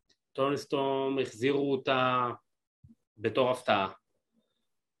 טוני סטורם החזירו אותה בתור הפתעה.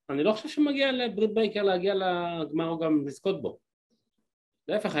 אני לא חושב שמגיע לבריט בייקר להגיע לגמר או גם לזכות בו.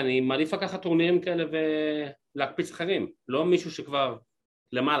 להפך, אני מעדיף לקחת טורנירים כאלה ולהקפיץ אחרים, לא מישהו שכבר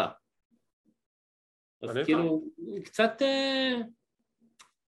למעלה. אז כאילו, קצת,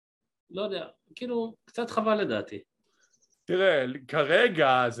 לא יודע, כאילו, קצת חבל לדעתי. תראה,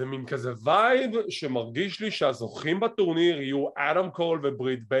 כרגע זה מין כזה וייב שמרגיש לי שהזוכים בטורניר יהיו אדם קול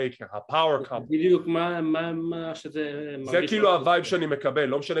ובריט בייקר, הפאוור קאפ. בדיוק מה שזה מרגיש. זה כאילו הווייב שאני מקבל,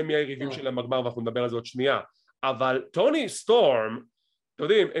 לא משנה מי היריבים שלהם בגמר ואנחנו נדבר על זה עוד שנייה. אבל טוני סטורם, אתם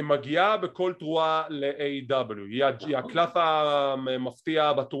יודעים, היא מגיעה בכל תרועה ל-AEW, היא הקלף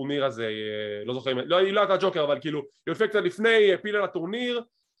המפתיע בטורניר הזה, לא זוכר, לא, היא לא הייתה ג'וקר, אבל כאילו, היא הופיעה קצת לפני, הפילה לטורניר,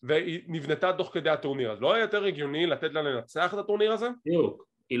 והיא נבנתה תוך כדי הטורניר, אז לא היה יותר הגיוני לתת לה לנצח את הטורניר הזה? בדיוק,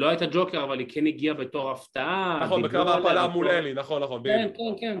 היא לא הייתה ג'וקר, אבל היא כן הגיעה בתור הפתעה. נכון, בקרב ההפלה מול אלי, נכון,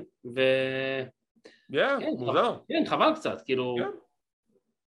 כן, מוזר. כן, חבל קצת, כאילו...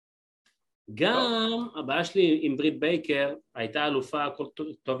 גם הבעיה שלי עם בריט בייקר, הייתה אלופה, הכל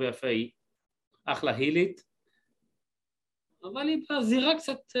טוב ויפה, היא אחלה הילית, אבל היא בזירה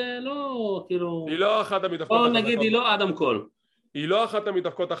קצת לא, כאילו... היא לא אחת המתאבקות החזקות. או נגיד, היא לא אדם קול. היא לא אחת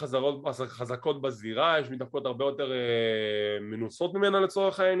המתאבקות החזקות בזירה, יש מתאבקות הרבה יותר מנוסות ממנה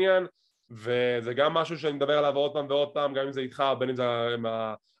לצורך העניין, וזה גם משהו שאני מדבר עליו עוד פעם ועוד פעם, גם אם זה איתך, בין אם זה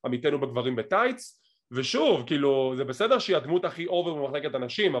עמיתנו בגברים בטייץ, ושוב, כאילו, זה בסדר שהיא הדמות הכי אובר במחלקת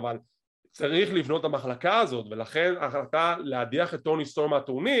הנשים, אבל צריך לבנות את המחלקה הזאת, ולכן ההחלטה להדיח את טוני סטורם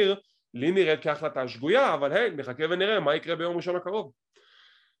מהטורניר, לי נראית כהחלטה שגויה, אבל היי, נחכה ונראה מה יקרה ביום ראשון הקרוב.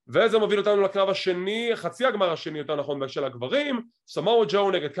 וזה מוביל אותנו לקרב השני, חצי הגמר השני יותר נכון של הגברים, סמואו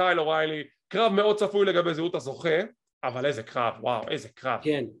ג'ו נגד קייל אוריילי, קרב מאוד צפוי לגבי זהות הזוכה, אבל איזה קרב, וואו, איזה קרב,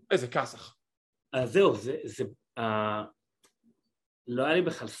 כן. איזה כסח. אז זהו, לא היה לי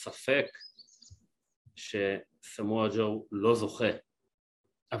בכלל ספק שסמואו ג'ו לא זוכה,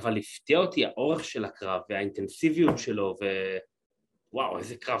 אבל הפתיע אותי האורך של הקרב והאינטנסיביות שלו, ווואו,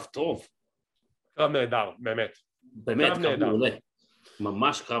 איזה קרב טוב. קרב נהדר, באמת. באמת, קרב מעולה.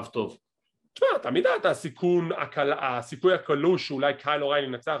 ממש קרב טוב. תשמע, תמיד היה את הסיכוי הקלוש שאולי קייל אוריילי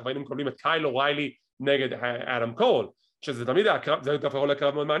נצח, והיינו מקבלים את קייל אוריילי נגד אדם קול, שזה תמיד היה קרב, זה דווקא עולה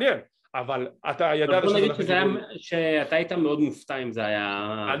קרב מאוד מעניין, אבל אתה ידעת שזה הולך לכיוון... שאתה היית מאוד מופתע אם זה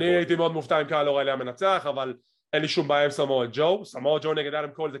היה... אני הייתי מאוד מופתע אם קייל אוריילי המנצח, אבל אין לי שום בעיה עם סמואל ג'ו, סמואל ג'ו נגד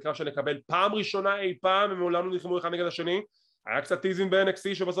אדם קול זה קרב שנקבל פעם ראשונה אי פעם, הם מעולם לא נלחמו אחד נגד השני, היה קצת טיזים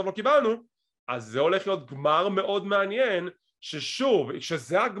ב-NXT שבסוף לא קיבלנו, אז זה הולך להיות גמר מאוד מעניין, ששוב,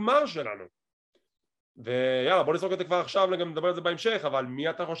 שזה הגמר שלנו. ויאללה, בוא נזרוק את זה כבר עכשיו, גם נדבר על זה בהמשך, אבל מי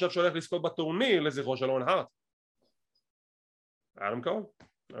אתה חושב שהולך לזכות בטורניר לזכרו של און הארט? אדם קול?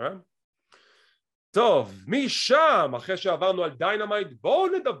 טוב, משם, אחרי שעברנו על דיינמייט, בואו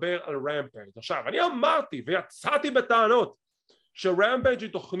נדבר על רמפאג'. עכשיו, אני אמרתי ויצאתי בטענות שרמפאג'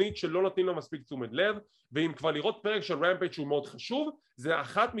 היא תוכנית שלא נותנים לו מספיק תשומת לב, ואם כבר לראות פרק של רמפאג' שהוא מאוד חשוב, זה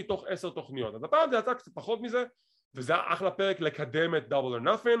אחת מתוך 10 תוכניות. אז הפעם זה יצא קצת פחות מזה, וזה אחלה פרק לקדם את דאבל or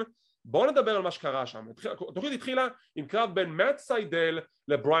nothing. בואו נדבר על מה שקרה שם. התוכנית התחילה עם קרב בין מאט סיידל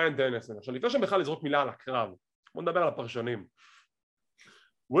לבריאן דניסון. עכשיו, לפני שבכלל לזרוק מילה על הקרב, בואו נדבר על הפרשנים.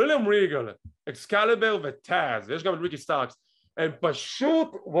 וויליאם ריגל, אקסקליבר וטאז, ויש גם את ריקי סטארקס, הם פשוט,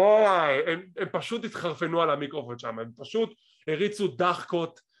 וואי, הם פשוט התחרפנו על המיקרופון שם, הם פשוט הריצו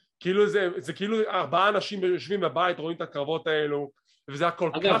דחקות, כאילו זה כאילו 4 אנשים יושבים בבית, רואים את הקרבות האלו, וזה היה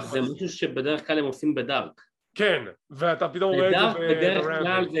כל כך... אגב, זה משהו שבדרך כלל הם עושים בדארק. כן, ואתה פתאום רואה את זה... בדרך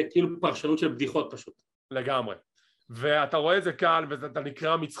כלל זה כאילו פרשנות של בדיחות פשוט. לגמרי. ואתה רואה את זה כאן, ואתה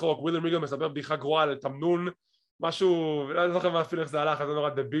נקרא מצחוק, וויליאם ריגל מספר בדיחה גרועה על תמנון, משהו, לא זוכר אפילו איך זה הלך, זה נורא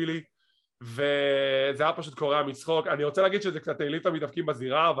דבילי, וזה היה פשוט קורע מצחוק. אני רוצה להגיד שזה קצת העליב את המתאבקים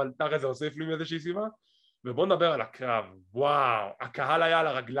בזירה, אבל תראה זה הוסיף לי מאיזושהי סיבה. ובואו נדבר על הקרב. וואו, הקהל היה על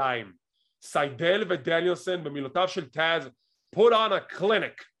הרגליים. סיידל ודניוסון במילותיו של טאז, put on a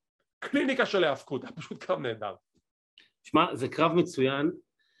clinic, קליניקה של ההפקות, היה פשוט קרב נהדר. שמע, זה קרב מצוין,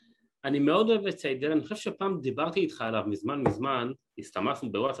 אני מאוד אוהב את סיידל, אני חושב שפעם דיברתי איתך עליו מזמן,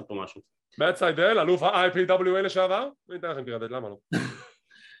 הסתמסנו בוואטסאפ או משהו. מאט סיידל, אלוף ה-IPWA לשעבר? אני אתן לכם קרדיט, למה לא?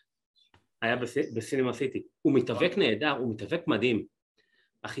 היה בסינמה סיטי, הוא מתאבק נהדר, הוא מתאבק מדהים,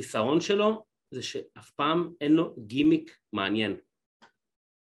 החיסרון שלו זה שאף פעם אין לו גימיק מעניין.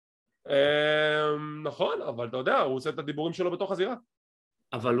 נכון, אבל אתה יודע, הוא עושה את הדיבורים שלו בתוך הזירה.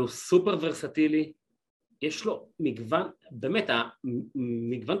 אבל הוא סופר ורסטילי, יש לו מגוון, באמת,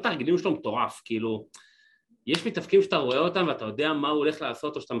 המגוון תרגילים שלו מטורף, כאילו, יש מתאבקים שאתה רואה אותם ואתה יודע מה הוא הולך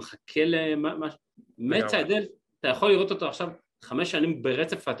לעשות, או שאתה מחכה למה, מאט סיידל, אתה יכול לראות אותו עכשיו 5 שנים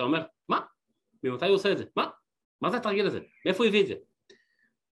ברצף, ואתה אומר, מה? ממתי הוא עושה את זה? מה זה התרגיל הזה? מאיפה הוא הביא את זה?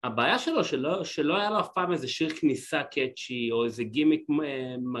 הבעיה שלו, שלא היה לו אף פעם איזה שיר כניסה קאצ'י, או איזה גימיק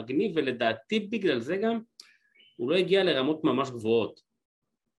מגניב, ולדעתי בגלל זה גם, הוא לא הגיע לרמות ממש גבוהות.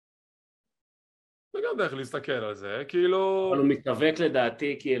 וגם דרך להסתכל על זה, כאילו... אבל הוא מתאבק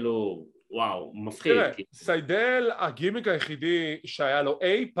לדעתי, כאילו, וואו, מפחיד. תראה, סיידל, הגימיק היחידי שהיה לו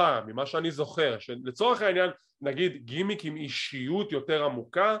אי פעם, ממה שאני זוכר, שלצורך העניין, נגיד גימיק עם אישיות יותר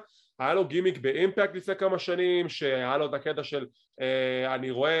עמוקה, היה לו גימיק באימפקט לפני כמה שנים, שהיה לו את הקטע של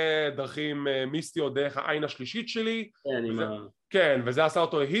אני רואה דרכים מיסטיות דרך העין השלישית שלי, כן, וזה עשה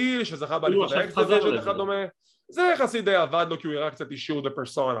אותו היל, שזכה באליפות האקסטרדשן וכדומה, זה יחסית די עבד לו כי הוא הראה קצת אישיות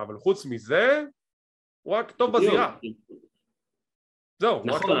בפרסונה, אבל חוץ מזה, הוא רק טוב בזירה. זהו,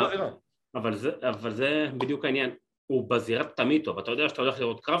 הוא רק טוב בזירה. אבל זה בדיוק העניין, הוא בזירה תמיד טוב, אתה יודע שאתה הולך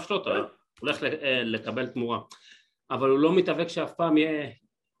לראות קרב שלו, אתה הולך לקבל תמורה, אבל הוא לא מתאבק שאף פעם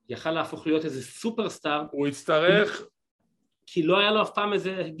יכל להפוך להיות איזה סופרסטאר. הוא יצטרך... כי לא היה לו אף פעם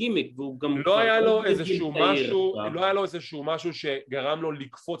איזה גימיק, והוא גם... לא היה לו איזשהו משהו שגרם לו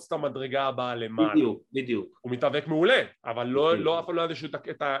לקפוץ את המדרגה הבאה למעלה. בדיוק. הוא מתאבק מעולה, אבל לא אף פעם לא היה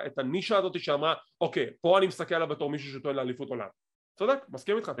את הנישה הזאת שאמרה, אוקיי, פה אני מסתכל עליו בתור מישהו שטוען לאליפות עולם. צודק,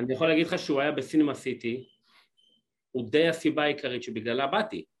 מסכים איתך. אני יכול להגיד לך שהוא היה בסינמה סיטי, הוא די הסיבה העיקרית שבגללה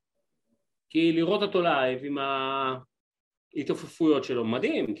באתי. כי לראות אותו לייב עם ההתעופפויות שלו,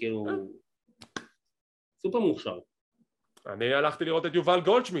 מדהים, כאילו... סופר מוכשר. אני הלכתי לראות את יובל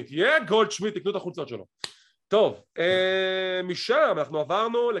גולדשמיט, גולדשמיט, תקנו את החולצות שלו. טוב, משם אנחנו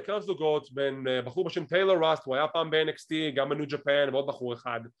עברנו לקרב זוגות בין בחור בשם טיילור ראסט, הוא היה פעם ב-NXT, גם בניו ג'פן ועוד בחור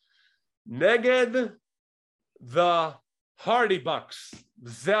אחד, נגד The Hardy Bucks,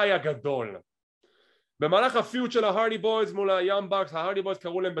 זה היה גדול. במהלך הפיוט של ההרדי בויז מול היאם בקס, ההרדי בויז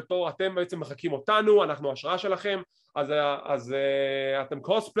קראו להם בתור אתם בעצם מחכים אותנו, אנחנו השראה שלכם, אז אתם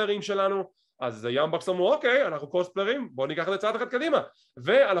קוספלרים שלנו, אז יאם בקס אמרו אוקיי, אנחנו קוספלרים, בואו ניקח את זה צעד אחד קדימה,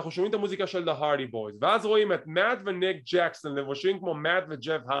 ואנחנו שומעים את המוזיקה של The Hardy Boys, ואז רואים את מאט וניק ג'קסון לבושים כמו מאט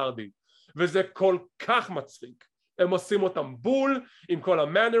וג'ף הרדי, וזה כל כך מצחיק, הם עושים אותם בול עם כל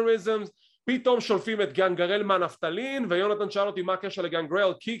המנריזמס, פתאום שולפים את גנגרל מהנפתלין, ויונתן שאל אותי מה הקשר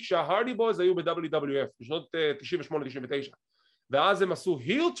לגנגרל, כי כשההרדי בויז היו ב-WWF בשנות 98-99, ואז הם עשו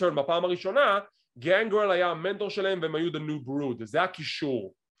היל טרן בפעם הראשונה, גנגרל היה המנטור שלהם והם היו The New Brood, זה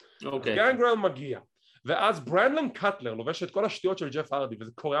הקישור. גנגרל מגיע, ואז ברנדלן קטלר לובש את כל השטויות של ג'ף הרדי,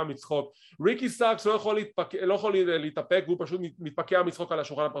 וזה קורע מצחוק, ריקי סאקס לא יכול להתאפק, והוא פשוט מתפקע מצחוק על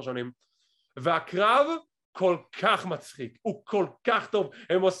השולחן הפרשנים, והקרב כל כך מצחיק, הוא כל כך טוב,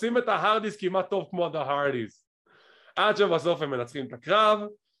 הם עושים את ההרדיס כמעט טוב כמו The Hardys, עד שבסוף הם מנצחים את הקרב,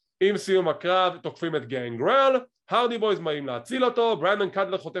 עם סיום הקרב תוקפים את גנגרל, הרדי בויז באים להציל אותו, ברנדלן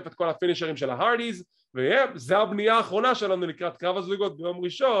קטלר חוטף את כל הפינישרים של ההרדיז, וזה הבנייה האחרונה שלנו לקראת קרב הזוגות ביום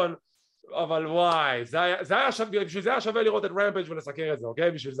ראשון, אבל וואי, בשביל זה היה שווה לראות את רמפאג' ולסקר את זה,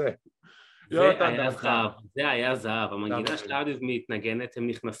 אוקיי? בשביל זה. זה היה זהב, המנגינה של הרדיז מתנגנת, הם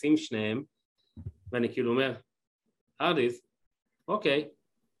נכנסים שניהם, ואני כאילו אומר, הרדיז, אוקיי,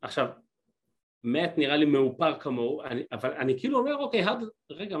 עכשיו, מאט נראה לי מאופר כמוהו, אבל אני כאילו אומר, אוקיי,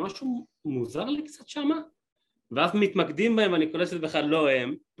 רגע, משהו מוזר לי קצת שמה, ואז מתמקדים בהם, אני קולט שזה בכלל לא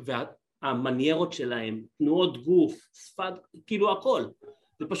הם, והמניירות שלהם, תנועות גוף, שפת, כאילו הכל,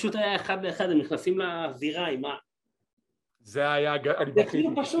 זה פשוט היה אחד לאחד, הם נכנסים לזירה עם מה... זה היה, אני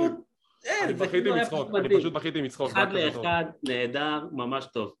פשוט בכיתי מצחוק. אחד לאחד, נהדר, ממש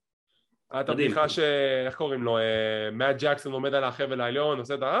טוב. את הבדיחה איך קוראים לו, מאט ג'קסון עומד על החבל העליון,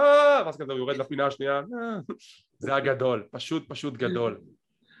 עושה את ואז כזה הוא יורד לפינה השנייה, זה היה גדול, פשוט גדול.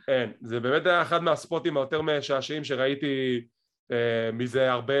 אין, זה באמת היה אחד מהספוטים היותר משעשעים שראיתי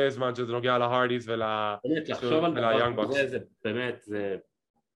מזה הרבה זמן שזה נוגע להרדיס באמת, לחשוב על דבר כזה, זה באמת, זה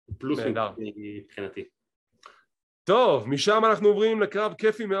פלוס מבחינתי. טוב, משם אנחנו עוברים לקרב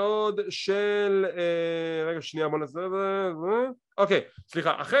כיפי מאוד של... רגע, שנייה, בוא נעשה את זה... אוקיי,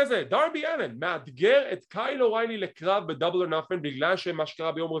 סליחה, אחרי זה, דרבי אלן מאתגר את קייל אוריילי לקרב בדאבל אור נאפן בגלל שמה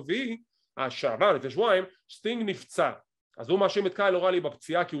שקרה ביום רביעי, שעבר לפני שבועיים, סטינג נפצע. אז הוא מאשים את קייל אוריילי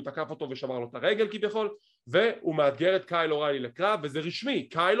בפציעה כי הוא תקף אותו ושבר לו את הרגל כביכול, והוא מאתגר את קייל אוריילי לקרב, וזה רשמי,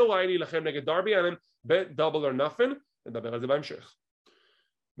 קייל אוריילי ילחם נגד דרבי אלן בדאבל אור נאפן, נדבר על זה בהמשך.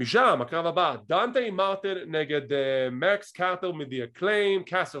 משם, הקרב הבא, דנטה מרטין נגד מקס קאסל מדי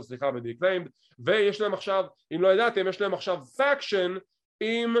אקליימד, ויש להם עכשיו, אם לא ידעתם, יש להם עכשיו פאקשן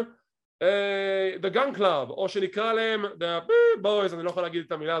עם The Gun Club, או שנקרא להם The Boys, אני לא יכול להגיד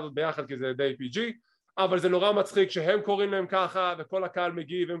את המילה הזאת ביחד כי זה די PG, אבל זה נורא מצחיק שהם קוראים להם ככה, וכל הקהל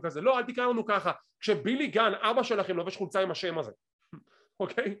מגיב, והם כזה, לא, אל תקרא לנו ככה, כשבילי גן, אבא שלכם, לובש חולצה עם השם הזה,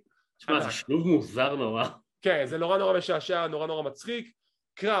 אוקיי? תשמע, זה שילוב מוזר נורא. כן, זה נורא משעשע, נורא מצחיק,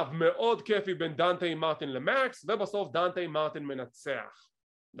 קרב מאוד כיפי בין דנטה מרטין למקס, ובסוף דנטה מרטין מנצח.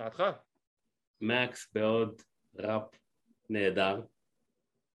 דעתך? מקס בעוד ראפ נהדר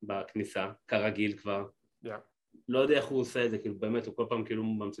בכניסה, כרגיל כבר. לא יודע איך הוא עושה את זה, כאילו באמת הוא כל פעם כאילו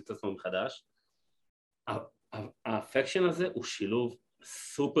ממציא את עצמו מחדש. האפקשן הזה הוא שילוב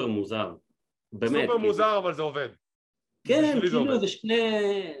סופר מוזר. באמת. סופר מוזר אבל זה עובד. כן, כאילו זה שני...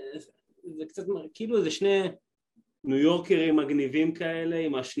 זה קצת כאילו איזה שני ניו יורקרים מגניבים כאלה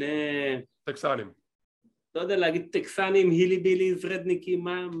עם השני... טקסנים. לא יודע להגיד טקסנים, הילי ביליז, רדניקים,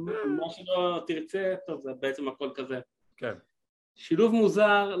 מה שלא תרצה, טוב זה בעצם הכל כזה. כן. שילוב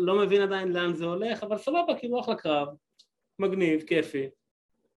מוזר, לא מבין עדיין לאן זה הולך, אבל סבבה, כאילו אחלה קרב, מגניב, כיפי.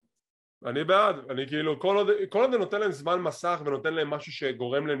 אני בעד, אני כאילו, כל עוד נותן להם זמן מסך ונותן להם משהו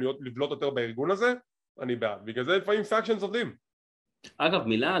שגורם להם לבלוט יותר בארגון הזה, אני בעד, בגלל זה לפעמים פאקשנס עובדים. אגב,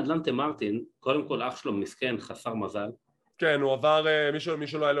 מילה על דנטה מרטין, קודם כל אח שלו מסכן, חסר מזל. כן, הוא עבר, מי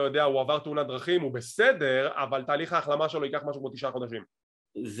שלא לא יודע, הוא עבר תאונת דרכים, הוא בסדר, אבל תהליך ההחלמה שלו ייקח משהו כמו 9 חודשים.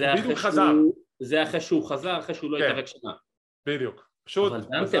 זה אחרי שהוא חזר, אחרי שהוא לא התאבק שנה. בדיוק, פשוט. אבל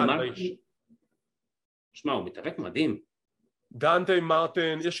דנטה מרטין, שמע, הוא מתאבק מדהים. דנטה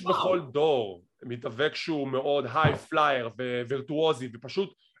מרטין, יש בכל דור מתאבק שהוא מאוד היי פלייר ווירטואוזי,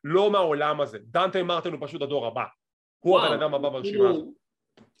 ופשוט לא מהעולם הזה. דנטה מרטין הוא פשוט הדור הבא. הוא הבן אדם הבא ברשימה הזאת.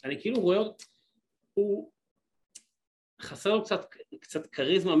 אני כאילו רואה, הוא חסר לו קצת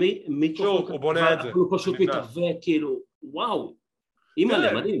קריזמה, שוב, הוא בונה את זה. הוא פשוט מתאבק, כאילו, וואו,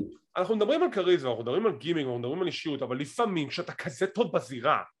 אימא'לה, מדהים. אנחנו מדברים על קריזמה, אנחנו מדברים על גימינג, אנחנו מדברים על אישיות, אבל לפעמים כשאתה כזה טוב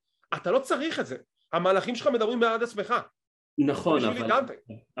בזירה, אתה לא צריך את זה. המהלכים שלך מדברים בעד עצמך. נכון,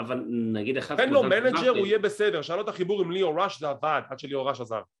 אבל נגיד אחד... תן לו מנג'ר, הוא יהיה בסדר, שאל לו את החיבור עם ליאור ראש, זה עבד, עד שליאור ראש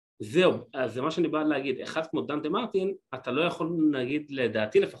עזר. זהו, אז זה מה שאני בא להגיד, אחד כמו דנטה מרטין, אתה לא יכול להגיד,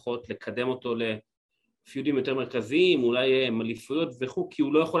 לדעתי לפחות, לקדם אותו לפיודים יותר מרכזיים, אולי מליפויות וכו', כי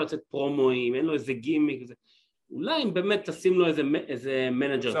הוא לא יכול לצאת פרומואים, אין לו איזה גימיק, אולי אם באמת תשים לו איזה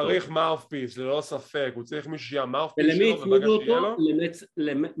מנג'ר טוב. צריך מאופפיס, ללא ספק, הוא צריך מישהו שיהיה מאופפיס שלו, ולמי יצמדו אותו?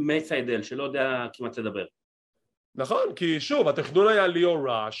 למייציידל, שלא יודע כמעט לדבר. נכון, כי שוב, התכנון היה ליאור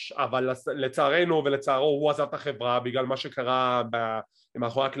ראש, אבל לצערנו ולצערו הוא עזב את החברה בגלל מה שקרה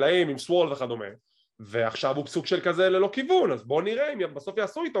מאחורי הקלעים עם סוול וכדומה, ועכשיו הוא סוג של כזה ללא כיוון, אז בואו נראה אם בסוף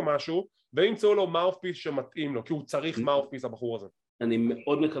יעשו איתו משהו וימצאו לו מאופפיס שמתאים לו, כי הוא צריך מאופפיס הבחור הזה. אני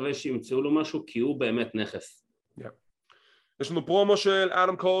מאוד מקווה שימצאו לו משהו, כי הוא באמת נכס. יש לנו פרומו של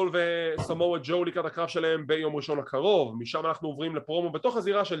אדם קול וסמואה ג'ו לקראת הקרב שלהם ביום ראשון הקרוב. משם אנחנו עוברים לפרומו בתוך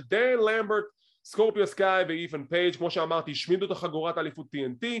הזירה של דן למברט, סקורפיו סקאי ואית'ן פייג'. כמו שאמרתי, השמידו את החגורת האליפות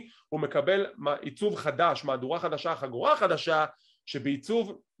TNT, הוא מקבל עיצוב חדש, מהדורה חדשה, חגורה חדשה,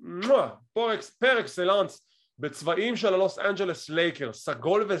 שבעיצוב פר אקסלנס בצבעים של הלוס אנג'לס לייקר,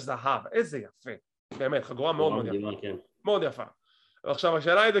 סגול וזהב. איזה יפה, באמת, חגורה מאוד מאוד יפה, מאוד יפה. עכשיו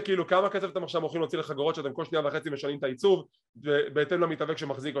השאלה היא זה כאילו כמה כסף אתם עכשיו הולכים להוציא לחגורות שאתם כל שנייה וחצי משנים את העיצוב בהתאם למתאבק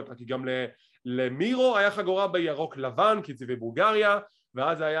שמחזיק אותה, כי גם למירו היה חגורה בירוק לבן כי צבעי בולגריה,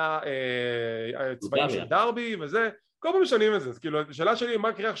 ואז היה צבעים של דרבי וזה, כל פעם משנים את זה. אז כאילו השאלה שלי מה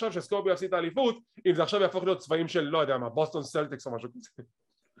יקרה עכשיו שסקורפיו יפסיד את האליפות, אם זה עכשיו יהפוך להיות צבעים של לא יודע מה, בוסטון סלטיקס או משהו כזה.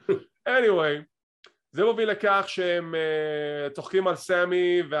 anyway, זה מוביל לכך שהם צוחקים על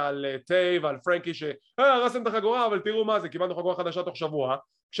סמי ועל טיי ועל פרנקי הרסתם את החגורה, אבל תראו מה זה, קיבלנו חגורה חדשה תוך שבוע.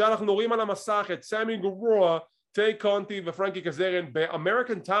 כשאנחנו רואים על המסך את סמי גרורה, טיי קונטי ופרנקי קזריאן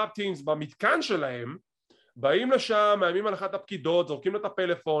באמריקן טאפ טימס במתקן שלהם, באים לשם, מאיימים על אחת הפקידות, זורקים את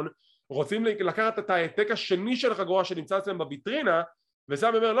הפלאפון, רוצים לקחת את העתק השני של החגורה שנמצא אצלם בביטרינה,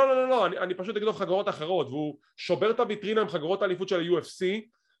 וסמי אומר לא, אני פשוט אגדול חגורות אחרות, והוא שובר את הביטרינה עם חגורות האליפות של ה-UFC,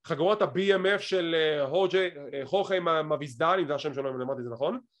 חגורות ה-BMF של חורכי מביזדן, אם זה השם שלו, אם אמרתי זה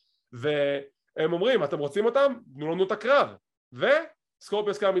נכון, והם אומרים, אתם רוצים אותם? תנו לנו את הקרב.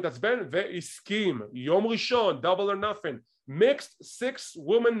 וסקורפיו סקאי מתעצבן והסכים. יום ראשון, double or nothing, mixed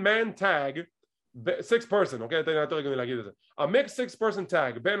 6-woman man tag, 6-person, אוקיי? תן לי יותר רגע להגיד את זה. ה-mixed 6-person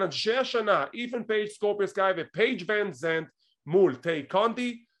tag בין אנשי השנה, אית'ן פייג', סקורפיו סקאי ופייג' ון זנט, מול טיי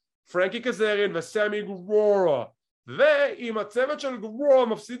קונטי, פרנקי קזריאן וסמי גרורה. ואם הצוות של גרורה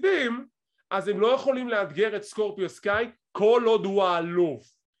מפסידים, אז הם לא יכולים לאתגר את סקורפיו סקאי כל עוד הוא האלוף.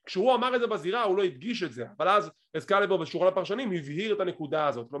 כשהוא אמר את זה בזירה הוא לא הדגיש את זה, אבל אז אסקליבר בשורה לפרשנים הבהיר את הנקודה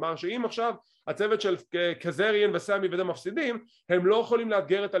הזאת. כלומר שאם עכשיו הצוות של קזריאן וסמי וזה מפסידים, הם לא יכולים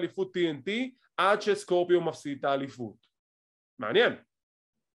לאתגר את אליפות TNT עד שסקורפיו מפסיד את האליפות. מעניין.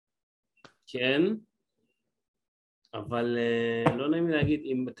 כן, אבל לא נעים לי להגיד,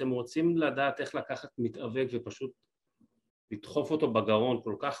 אם אתם רוצים לדעת איך לקחת מתאבק ופשוט לדחוף אותו בגרון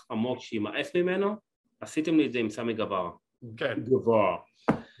כל כך עמוק שימאס ממנו, עשיתם לי את זה עם סמי גברה. כן. גברה.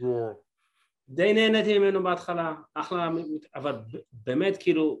 די נהניתי ממנו בהתחלה, אחלה, אבל באמת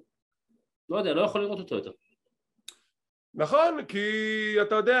כאילו, לא יודע, לא יכול לראות אותו יותר. נכון, כי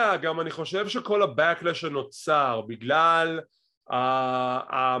אתה יודע, גם אני חושב שכל ה-backlash שנוצר בגלל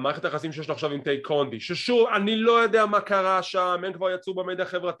המערכת היחסים שיש לו עכשיו עם טיי קונטי, ששוב, אני לא יודע מה קרה שם, הם כבר יצאו במדיה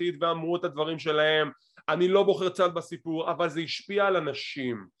החברתית ואמרו את הדברים שלהם, אני לא בוחר צד בסיפור, אבל זה השפיע על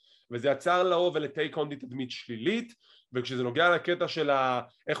אנשים, וזה יצר לו ולטיי קונטי תדמית שלילית, וכשזה נוגע לקטע של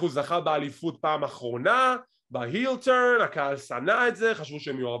איך הוא זכה באליפות פעם אחרונה, בהיל טרן, הקהל שנא את זה, חשבו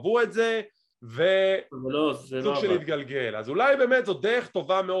שהם יאהבו את זה, וסוג של התגלגל. אז אולי באמת זו דרך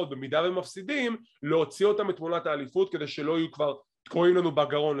טובה מאוד, במידה ומפסידים, להוציא אותם מתמונת האליפות, כדי שלא יהיו כבר תקועים לנו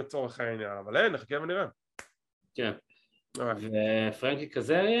בגרון לצורך העניין, אבל אין, נחכה ונראה. כן. ופרנקי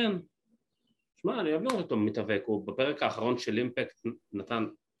קזריאן, שמע, אני אוהב לראות אותו מתאבק, הוא בפרק האחרון של אימפקט נתן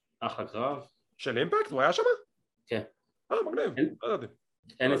אחלה קרב. של אימפקט? הוא היה שם? כן. מגניב, לא ידעתי.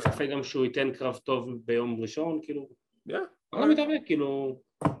 אין לי ספק גם שהוא ייתן קרב טוב ביום ראשון, כאילו, לא מתאבק, כאילו,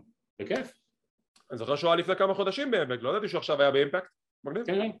 בכיף. אני זוכר שהוא היה לפני כמה חודשים באימפקט, לא ידעתי שהוא עכשיו היה באימפקט, מגניב.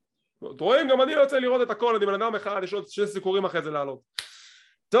 כן. אתם רואים, גם אני רוצה לראות את הכל, אני בן אדם אחד, יש עוד 6 סיקורים אחרי זה לעלות.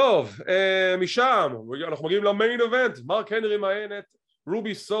 טוב, משם, אנחנו מגיעים למיין איבנט, מרק הנרי מעיין את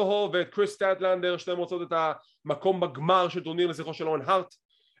רובי סוהו ואת קריס סטטלנדר, שתיים רוצות את המקום בגמר של טורניר לזכרו של אוהן הארט.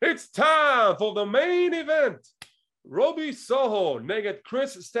 It's time for the main event! רובי סוהו נגד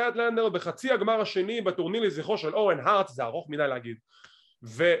קריס סטטלנדר בחצי הגמר השני בטורניר לזכרו של אוהן הארט, זה ארוך מדי להגיד.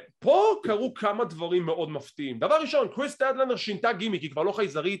 ופה קרו כמה דברים מאוד מפתיעים. דבר ראשון, קריס סטטלנדר שינתה גימיק, היא כבר לא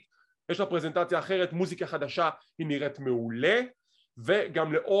חייזרית, יש לה פרזנטציה אחרת, מוזיקה חדשה, היא נראית מעולה,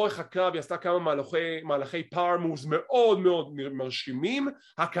 וגם לאורך הקרב היא עשתה כמה מהלכי פאוור מובס מאוד מאוד מרשימים,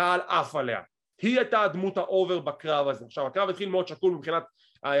 הקהל עף עליה. היא הייתה הדמות האובר בקרב הזה. עכשיו הקרב התחיל מאוד שקול מבחינת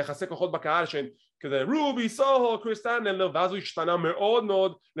היחסי כוחות בקהל שהן כזה רובי סוהו קריס סטטלנדר, ואז הוא השתנה מאוד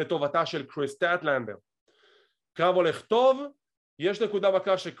מאוד לטובתה של קריס סטטלנדר. קרב הולך טוב, יש נקודה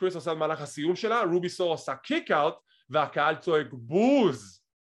בקרב שקריס עושה במהלך הסיום שלה, רובי סוהו עושה קיק אאוט והקהל צועק בוז,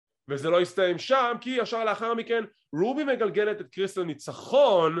 וזה לא הסתיים שם כי ישר לאחר מכן רובי מגלגלת את קריס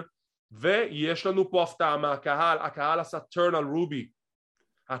לניצחון, ויש לנו פה הפתעה מהקהל, הקהל עשה טרן על רובי,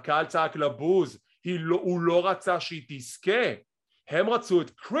 הקהל צעק לבוז, הוא לא רצה שהיא תזכה, הם רצו את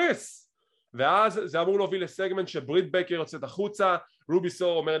קריס, ואז זה אמור להוביל לסגמנט שבריט בקר יוצאת החוצה, רובי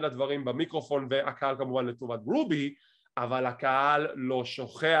סוהו אומר לה דברים במיקרופון והקהל כמובן לטובת רובי, אבל הקהל לא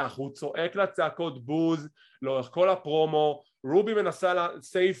שוכח, הוא צועק לצעקות בוז לאורך כל הפרומו, רובי מנסה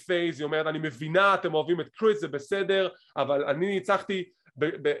סייב פייס, היא אומרת אני מבינה אתם אוהבים את קריס זה בסדר, אבל אני ניצחתי,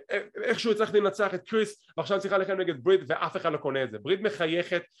 איכשהו הצלחתי לנצח את קריס ועכשיו צריכה לכם נגד ברית ואף אחד לא קונה את זה, ברית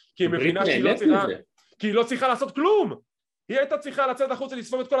מחייכת כי היא מבינה שהיא לא צריכה לעשות כלום, היא הייתה צריכה לצאת החוצה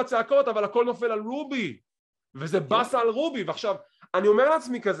לספוג את כל הצעקות אבל הכל נופל על רובי וזה בסה על רובי. ועכשיו אני אומר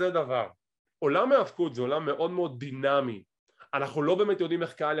לעצמי כזה דבר, עולם ההאבקות זה עולם מאוד מאוד דינמי, אנחנו לא באמת יודעים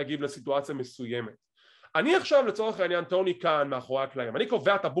איך קהל יגיב לסיטואציה מסוימת. אני עכשיו לצורך העניין טוני כאן מאחורי הקלעים, אני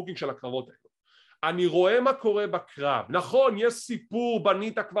קובע את הבוקינג של הקרבות האלה, אני רואה מה קורה בקרב, נכון יש סיפור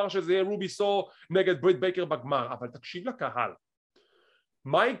בנית כבר שזה יהיה רובי סו נגד ברית בייקר בגמר, אבל תקשיב לקהל,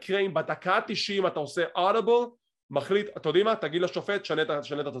 מה יקרה אם בדקה ה-90 אתה עושה audible, מחליט, אתה יודעים מה, תגיד לשופט שנה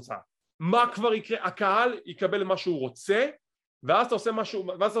את התוצאה, מה כבר יקרה, הקהל יקבל מה שהוא רוצה ואז אתה עושה משהו,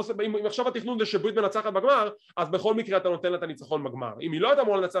 ואז אתה עושה, אם עכשיו התכנון זה שברית מנצחת בגמר, אז בכל מקרה אתה נותן לה את הניצחון בגמר. אם היא לא הייתה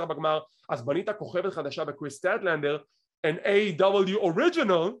אמורה לנצח בגמר, אז בנית כוכבת חדשה בקריס סטטלנדר, an AEW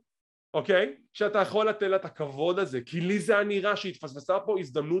original, אוקיי? שאתה יכול לתת לה את הכבוד הזה, כי לי זה הנראה שהתפספסה פה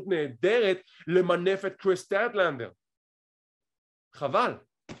הזדמנות נהדרת למנף את קריס סטטלנדר. חבל.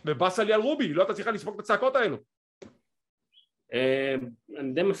 ובאסה לי על רובי, לא אתה צריכה לספוג את הצעקות האלו.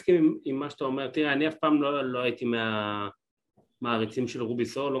 אני די מסכים עם מה שאתה אומר, תראה, אני אף פעם לא הייתי מהעריצים של רובי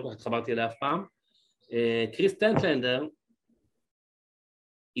סו, לא כל כך התחברתי אליה אף פעם. קריס סטטלנדר,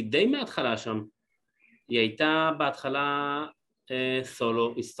 היא די מההתחלה שם, היא הייתה בהתחלה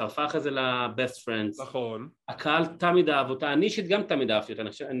סולו, הצטרפה אחרי זה לבסט פרנדס. נכון. הקהל תמיד אהב אותה, אני אישית גם תמיד אהבתי אותה,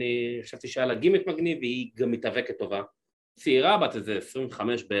 אני חשבתי שהיה לה גימיק מגניב והיא גם מתאבקת טובה. צעירה בת איזה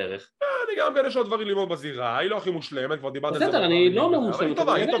 25 בערך. אני גם כאלה יש עוד דברים ללמוד בזירה, היא לא הכי מושלמת, כבר דיברת על זה. בסדר, אני לא אומר מושלמת, היא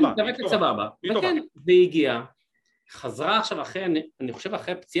טובה, היא טובה. מתאבקת סבבה. וכן, והיא הגיעה. חזרה עכשיו אחרי, אני חושב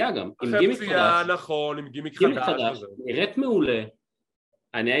אחרי פציעה גם, עם גימיק חדש. אחרי פציעה, נכון, עם גימיק חדש. נראית מעולה.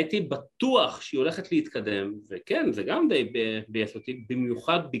 אני הייתי בטוח שהיא הולכת להתקדם, וכן, זה גם די בייס אותי,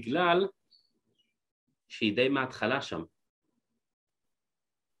 במיוחד בגלל שהיא די מההתחלה שם.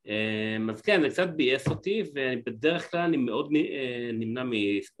 אז כן, זה קצת בייס אותי, ובדרך כלל אני מאוד נמנע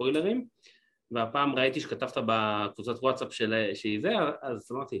מספוילרים, והפעם ראיתי שכתבת בקבוצת וואטסאפ שהיא זה,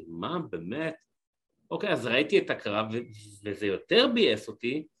 אז אמרתי, מה באמת? אוקיי, אז ראיתי את הקרב, וזה יותר בייס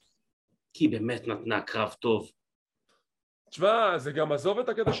אותי, כי היא באמת נתנה קרב טוב. תשמע, זה גם עזוב את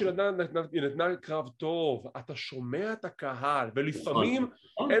הקטע שהיא נתנה קרב טוב, אתה שומע את הקהל, ולפעמים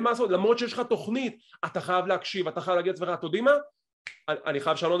אין מה לעשות, למרות שיש לך תוכנית, אתה חייב להקשיב, אתה חייב להגיד לעצמך, אתה יודעים מה? אני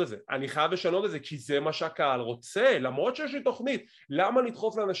חייב לשנות את זה, כי זה מה שהקהל רוצה, למרות שיש לי תוכנית, למה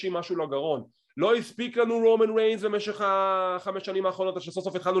לדחוף לאנשים משהו לגרון? לא הספיק לנו רומן ריינס במשך 5 שנים האחרונות, שסוף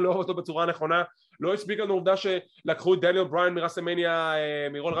סוף התחלנו לאהוב אותו בצורה נכונה, לא הספיק לנו עובדה שלקחו את דניאל בריין מרסלמניה,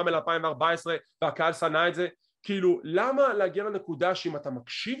 מרול רמל 2014, והקהל שנא את זה, כאילו למה להגיע לנקודה שאם אתה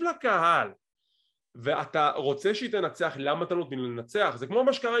מקשיב לקהל, ואתה רוצה שהיא תנצח, למה אתה נותנים לנצח? זה כמו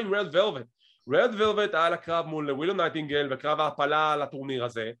מה שקרה עם רד ולווט, רד ולווט היה לקרב מול ווילו נייטינגל, וקרב ההפלה לטורניר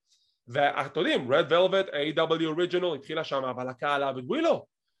הזה, ואתם יודעים, רד ולווט, AEW אוריג'ינל, התחילה שם, אבל הקהל אהב את ווילו,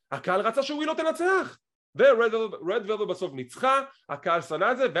 הקהל רצה שווילו תנצח, ורד ולווט בסוף ניצחה, הקהל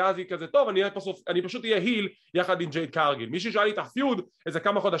שנא את זה, ואז היא כזה טוב, אני פשוט אהיה היל יחד עם ג'ייד קרגיל, מישהו שאל לי את הפיוד איזה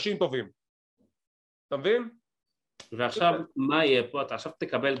כמה חודשים טובים, אתה מבין? ועכשיו מה יהיה פה? אתה עכשיו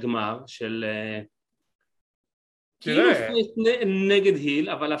תקבל גמר של כאילו פייס נגד היל,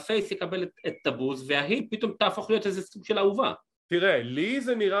 אבל הפייס יקבל את הבוז, וההיל פתאום תהפוך להיות איזה סוג של אהובה. תראה, לי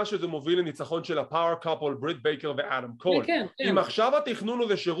זה נראה שזה מוביל לניצחון של הפאוור קאפל, ברית בייקר ואדם קול. אם עכשיו התכנון הוא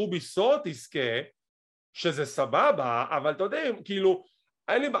זה שרובי סו תזכה, שזה סבבה, אבל אתה יודע, כאילו,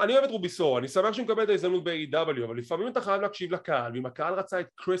 אני אוהב את רובי סו, אני שמח שהוא מקבל את ההזדמנות ב-AEW, אבל לפעמים אתה חייב להקשיב לקהל, ואם הקהל רצה את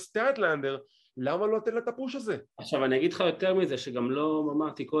קריס סטטלנדר, למה לא לתת לה את הפוש הזה? עכשיו אני אגיד לך יותר מזה, שגם לא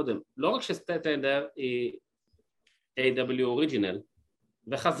אמרתי קודם, לא רק שסטטלנדר היא AEW אוריג'ינל,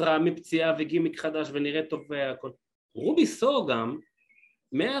 וחזרה מפציעה וגימיק חדש ונראית טוב והכל. רובי סו גם,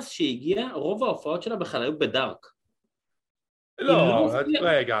 מאז שהגיעה, רוב ההופעות שלה בכלל היו בדארק. לא,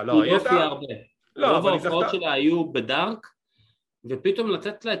 רגע, לא. היא לא הופיעה הרבה. רוב ההופעות שלה היו בדארק, ופתאום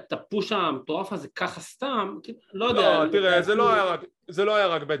לתת לה את הפוש המטורף הזה ככה סתם, לא יודע. לא, תראה, זה לא היה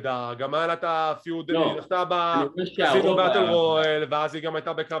רק בדארק, גם היה לה את הפיוד, היא נכתה בקזינו באטל רויאל, ואז היא גם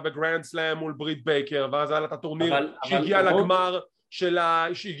הייתה בקרב בגרנד סלאם מול ברית בייקר, ואז היה לה את הטורניר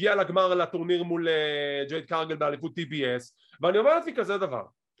שהגיעה לגמר לטורניר מול ג'ייד קרגל באליפות TBS, ואני אומר לעצמי כזה דבר,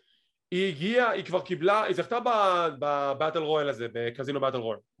 היא כבר קיבלה, היא זכתה בבאטל רויאל הזה, בקזינו באטל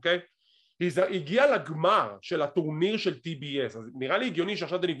רויאל, אוקיי? היא הגיעה לגמר של הטורניר של TBS, אז נראה לי הגיוני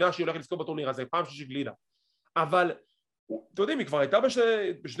שעכשיו זה נבנה שהיא הולכת לזכות בטורניר הזה, פעם שלישית גלידה, אבל אתם יודעים, היא כבר הייתה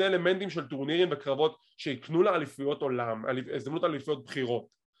בשני אלמנטים של טורנירים וקרבות שיקנו לה אליפויות עולם, הזדמנות אליפויות בחירות.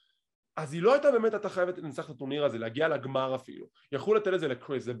 אז היא לא הייתה באמת הייתה חייבת לנצח את הטורניר הזה, להגיע לגמר אפילו. יכלו לתת את זה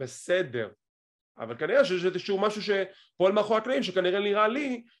לקריס, זה בסדר. אבל כנראה שיש איזשהו משהו שפועל מאחורי הקלעים, שכנראה נראה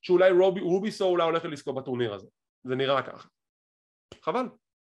לי שאולי רוביסו אולי הולך לזכות בטורניר הזה. זה נראה ככה. חבל.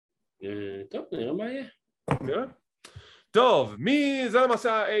 טוב, נראה מה יהיה. נראה. טוב, זה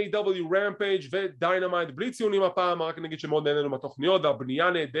למעשה ה-AEW Rampage ודינמיט, בלי ציונים הפעם, רק נגיד שמאוד נהנינו מהתוכניות, והבנייה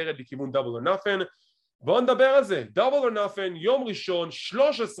נהדרת לכיוון Double or Nothing. בואו נדבר על זה, Double or Nothing, יום ראשון,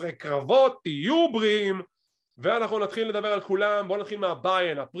 13 קרבות, תהיו בריאים, ואנחנו נתחיל לדבר על כולם. בואו נתחיל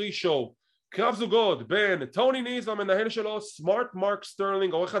מהביין, הפרי-שואו, קרב זוגות בין טוני ניס והמנהל שלו, סמארט מרק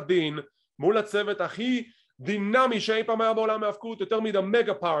סטרלינג, עורך הדין, מול הצוות הכי דינמי שאי פעם היה בעולם ההפקות, יותר מ-The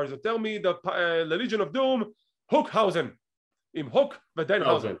Mega Powers, יותר מ-The Legion of Doom, הוקהאוזן, עם הוק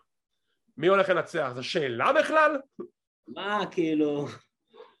ודיינהאוזן. מי הולך לנצח? זו שאלה בכלל? מה, כאילו...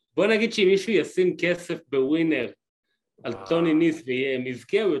 בוא נגיד שאם מישהו ישים כסף בווינר על טוני ניס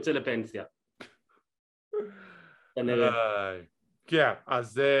ומזכה, הוא יוצא לפנסיה. כנראה. כן,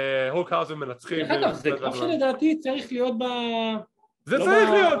 אז הוקהאוזן מנצחים. זה קרב שלדעתי צריך להיות ב... זה צריך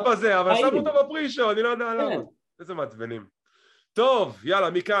להיות בזה, אבל שמו אותו בפרישו, אני לא יודע למה. איזה מעצבנים. טוב, יאללה,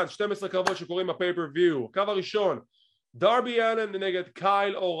 מכאן, 12 קרבות שקוראים בפייפר-ויו. קרב הראשון, דרבי אלן נגד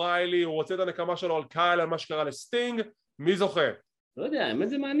קייל אוריילי, הוא רוצה את הנקמה שלו על קייל, על מה שקרה לסטינג, מי זוכה? לא יודע, האמת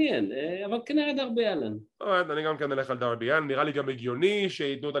זה מעניין, אבל כנראה דרבי אלן. אני גם כן אלך על דרבי אלן, נראה לי גם הגיוני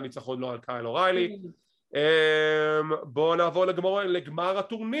שיתנו את הניצחון לו על קייל אוריילי. בואו נעבור לגמר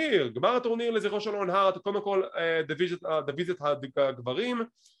הטורניר. גמר הטורניר לזכרו של אורן הארט, קודם כל דיוויזיית הגברים,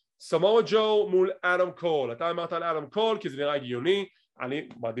 סמואה ג'ו מול אדם קול. אתה אמרת על אדם קול כי זה נראה הגיוני, אני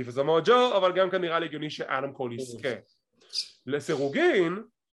מעדיף את סמואה ג'ו, אבל גם כאן נראה לי הגיוני שאדם קול יזכה. לסירוגין,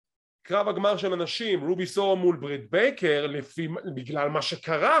 קרב הגמר של אנשים, רוביסו מול ברית בייקר, בגלל מה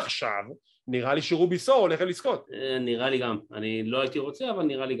שקרה עכשיו, נראה לי שרוביסו הולך לזכות. נראה לי גם, אני לא הייתי רוצה, אבל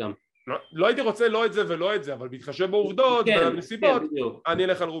נראה לי גם. לא הייתי רוצה לא את זה ולא את זה, אבל בהתחשב בעובדות ובנסיבות, אני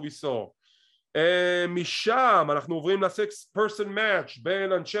אלך על רוביסו. משם אנחנו עוברים ל-6 person match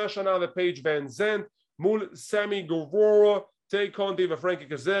בין אנשי השנה ופייג' ון זנט מול סמי גורורו, טי קונטי ופרנקי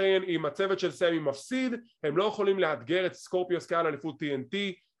קזריאן. עם הצוות של סמי מפסיד, הם לא יכולים לאתגר את סקורפיו סקאי על אליפות TNT.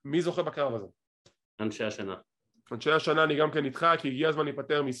 מי זוכה בקרב הזה? אנשי השנה. אנשי השנה, אני גם כן איתך, כי הגיע הזמן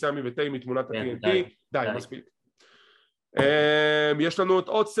להיפטר מסמי וטי מתמונת ה-TNT. די, מספיק. יש לנו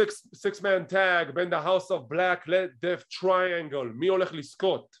עוד 6-man tag בין The House of Black ל-Death Triangle. מי הולך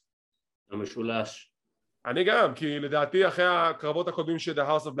לזכות? המשולש. אני גם, כי לדעתי אחרי הקרבות הקודמים ש-The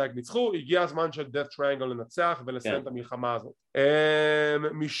House of Black ניצחו, הגיע הזמן של Death Triangle לנצח ולסיים את המלחמה הזאת.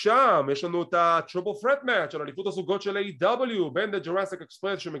 משם יש לנו את ה-Triple Threat Match על אליפות הזוגות של AEW בין The Jurassic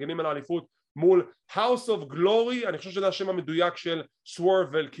Express שמגנים על האליפות מול House of Glory, אני חושב שזה השם המדויק של Swerve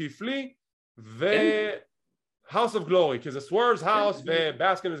וקית לי, House of Glory, כי זה Swerve's House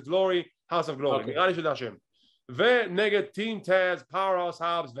ו-Baskin is Glory, House of Glory, נראה לי שזה השם. ונגד טים טאז, פאוורהאוס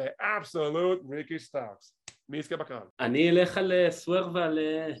האבס ואבסולוט ריקי סטארקס. מי יזכה בקרב? אני אלך על סוורב ועל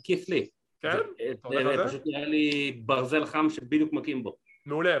כית לי. כן? זה פשוט נראה לי ברזל חם שבדיוק מקים בו.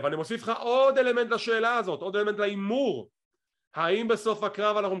 מעולה, ואני מוסיף לך עוד אלמנט לשאלה הזאת, עוד אלמנט להימור. האם בסוף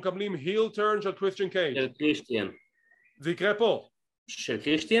הקרב אנחנו מקבלים היל טרן של קריסטיאן קייג'? של קריסטיאן. זה יקרה פה. של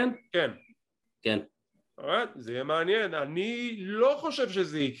קריסטיאן? כן. כן. זה יהיה מעניין. אני לא חושב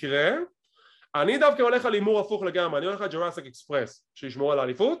שזה יקרה. אני דווקא הולך על הימור הפוך לגמרי, אני הולך על ג'ורסיק אקספרס שישמור על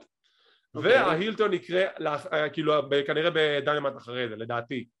האליפות, וההילטון יקרה כאילו כנראה בדיימט אחרי זה,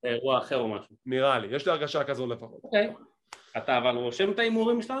 לדעתי. אירוע אחר או משהו. נראה לי, יש לי הרגשה כזו לפחות. אוקיי. אתה אבל רושם את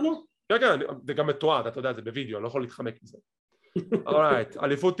ההימורים שלנו? כן, כן, זה גם מתועד, אתה יודע, זה בווידאו, אני לא יכול להתחמק מזה. אורייט,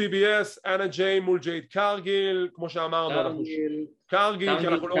 אליפות TBS, אנה ג'יי מול ג'ייד קרגיל, כמו שאמרנו, קרגיל, כי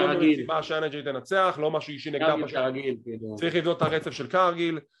אנחנו לא רואים סיבה שאנה ג'יי תנצח, לא משהו אישי נגדה פשוט. צריך לבנות את הרצף של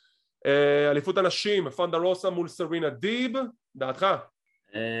קרגיל. אליפות הנשים, פנדה רוסה מול סרינה דיב, דעתך?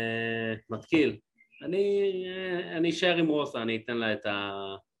 מתקיל. אני אשאר עם רוסה, אני אתן לה את ה...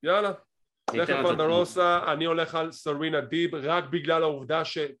 יאללה, לך לפנדה רוסה, אני הולך על סרינה דיב רק בגלל העובדה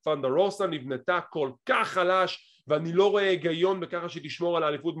שפנדה רוסה נבנתה כל כך חלש ואני לא רואה היגיון בככה שהיא תשמור על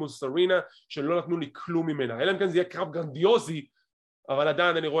האליפות מול סרינה שלא נתנו לי כלום ממנה, אלא אם כן זה יהיה קרב גרנדיוזי, אבל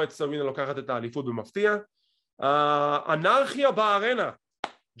עדיין אני רואה את סרינה לוקחת את האליפות במפתיע. אנרכיה בארנה,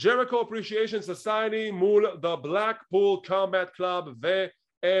 Jericho Appreciation Society מול The Blackpool Combat Club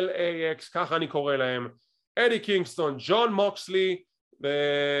ו-LAX, ככה אני קורא להם, אדי קינגסטון, ג'ון מוקסלי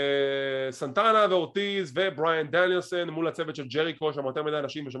וסנטנה ואורטיז ובריאן דניאלסון מול הצוות של ג'ריקו, שם יותר מדי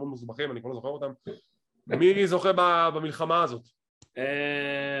אנשים ושמות מוסמכים, אני כבר לא זוכר אותם. מי זוכה במלחמה הזאת?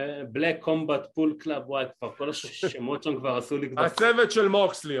 בלק קומבט פול קלאב, וואי, כבר כל השמות שם כבר עשו לי כבר. הצוות של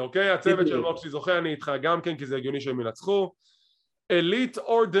מוקסלי, אוקיי? הצוות של מוקסלי זוכה, אני איתך גם כן, כי זה הגיוני שהם ינצחו. אליט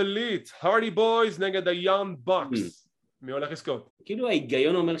אור דליט, הרדי בויז נגד היאנג בקס. מי הולך לזכות? כאילו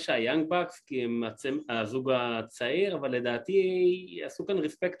ההיגיון אומר שהיאנג בקס, כי הם הזוג הצעיר, אבל לדעתי יעשו כאן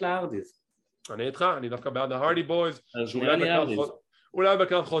ריספקט להרדיז. אני איתך, אני דווקא בעד ההרדי בויז. אולי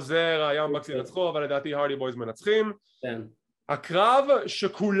בקרב חוזר היאנג בקס ינצחו, אבל לדעתי הרדי בויז מנצחים. כן. הקרב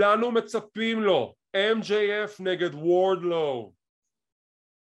שכולנו מצפים לו, MJF נגד וורדלו.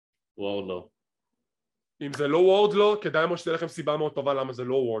 וורדלו. אם זה לא וורדלו, כדאי מאוד שתהיה לכם סיבה מאוד טובה למה זה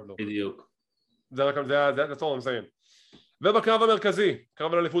לא וורדלו. בדיוק. זה רק, that's all I'm saying. ובקרב המרכזי,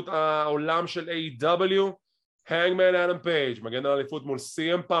 קרב על אליפות העולם של AEW, הנגמן אדם פייג' מגן על אליפות מול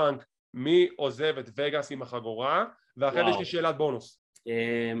CM פאנק, מי עוזב את וגאס עם החגורה, ואחרי יש לי שאלת בונוס.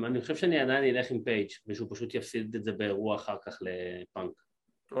 אני חושב שאני עדיין אלך עם פייג' ושהוא פשוט יפסיד את זה באירוע אחר כך לפאנק.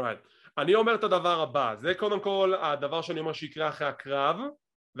 אני אומר את הדבר הבא, זה קודם כל הדבר שאני אומר שיקרה אחרי הקרב,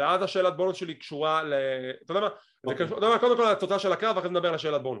 ואז השאלת בונוס שלי קשורה אתה יודע מה? קודם כל התוצאה של הקרב, ואחרי נדבר על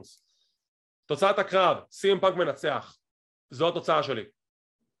השאלת בונוס. תוצאת הקרב, CM פאנק מנצח, זו התוצאה שלי.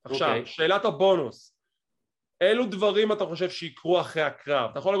 עכשיו, שאלת הבונוס, אילו דברים אתה חושב שיקרו אחרי הקרב?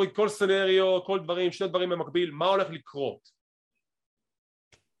 אתה יכול להגיד כל סנריו, כל דברים, שני דברים במקביל, מה הולך לקרות?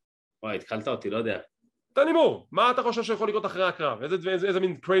 וואי, התחלת אותי, לא יודע. תן הימור, מה אתה חושב שיכול לקרות אחרי הקרב? איזה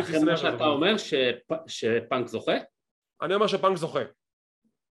מין crazy סנריו? אחרי מה שאתה אומר שפאנק זוכה? אני אומר שפאנק זוכה.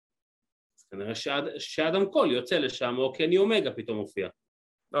 אז כנראה שאדם קול יוצא לשם, או קני אומגה פתאום מופיע.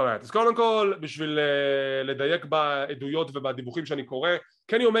 אז קודם כל, בשביל לדייק בעדויות ובדיווחים שאני קורא,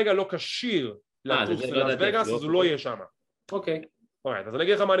 קני אומגה לא כשיר לטוס ללאס וגאס, אז הוא לא יהיה שם. אוקיי. אז אני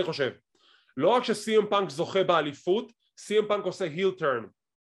אגיד לך מה אני חושב. לא רק ש-CM פאנק זוכה באליפות, CM פאנק עושה היל טרן.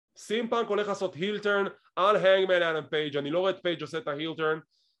 CM פאנק הולך לעשות היל טרן על הנגמן אדם פייג', אני לא רואה את פייג' עושה את ההיל טרן,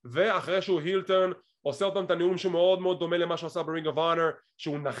 ואחרי שהוא היל טרן, עושה אותם את הנאום שמאוד מאוד דומה למה שעשה ברינג אוף אונר,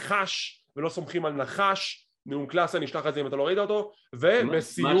 שהוא נחש ולא סומכים על נחש, נאום קלאסי, נשלח את זה אם אתה לא ראית אותו,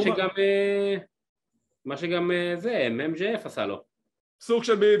 ובסיום... מה שגם זה, MJF עשה לו. סוג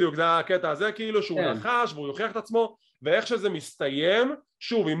של בדיוק, זה הקטע הזה כאילו שהוא נחש והוא יוכיח את עצמו, ואיך שזה מסתיים,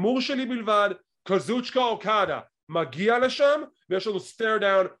 שוב, הימור שלי בלבד, קזוצ'קה אוקדה מגיע לשם, ויש לנו סטיר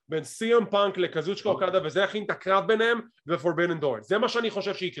דאון בין CM פאנק לקזוצ'קה אוקדה, וזה יכין את הקרב ביניהם ופורבידן דור. זה מה שאני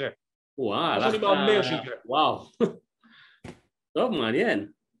חושב שיקרה. וואו. טוב, מעניין.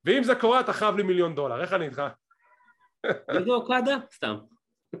 ואם זה קורה אתה חייב לי $1,000,000, איך אני איתך? איזה אוקדה? סתם.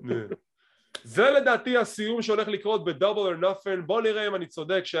 זה לדעתי הסיום שהולך לקרות בדאבל or nothing. בוא נראה אם אני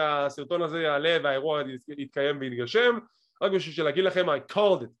צודק שהסרטון הזה יעלה והאירוע יתקיים ויתגשם, רק בשביל להגיד לכם I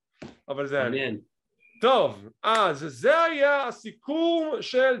called it, אבל זה מעניין. טוב, אז זה היה הסיכום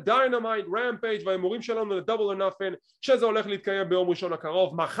של דיינמייט רמפייג' וההימורים שלנו לדאבל or nothing, שזה הולך להתקיים ביום ראשון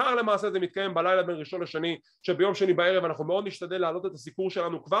הקרוב. מחר למעשה זה מתקיים בלילה בין ראשון לשני, שביום שני בערב אנחנו מאוד נשתדל להעלות את הסיקור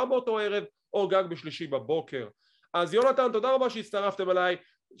שלנו כבר באותו ערב או גג בשלישי בבוקר. אז יונתן, תודה רבה שהצטרפתם אליי,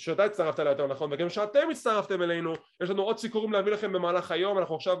 שאתה הצטרפת אליי יותר נכון, וגם שאתם הצטרפתם אלינו. יש לנו עוד סיקורים להביא לכם במהלך היום,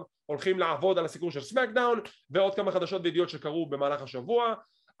 אנחנו עכשיו הולכים לעבוד על הסיקור של סמקדאון ועוד כמה חדשות וידיעות שקרו במהלך השבוע.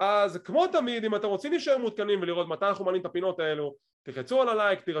 אז כמו תמיד, אם אתם רוצים להישאר מעודכנים ולראות מתי אנחנו מעלים את הפינות האלו, תחצו על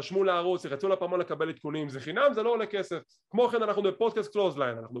הלייק, תירשמו לערוץ, תחצו לפעמון לקבל עדכונים, זה חינם, זה לא עולה כסף. כמו כן אנחנו בפודקאסט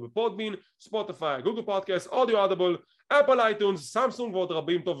קלוזליין, אנחנו בפודבין, ספוטיפיי, גוגל פודקאסט, אודיו אדבל, אפל אייטונס, סמסונג ועוד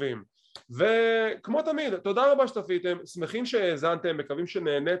רבים טובים. וכמו תמיד, תודה רבה שצפיתם, שמחים שהאזנתם, מקווים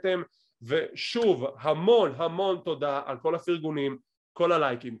שנהנתם, ושוב, המון תודה על כל הפרגונים, כל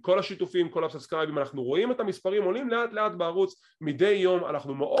הלייקים, כל השיתופים, כל הסאבסקרייבים. אנחנו רואים את המספרים עולים לאט לאט בערוץ מדי יום,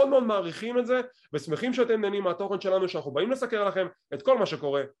 אנחנו מאוד מעריכים את זה, ושמחים שאתם נהנים מהתוכן שלנו, שאנחנו באים לסקר לכם את כל מה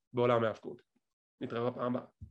שקורה בעולם ההאבקות. נתראה בפעם הבאה.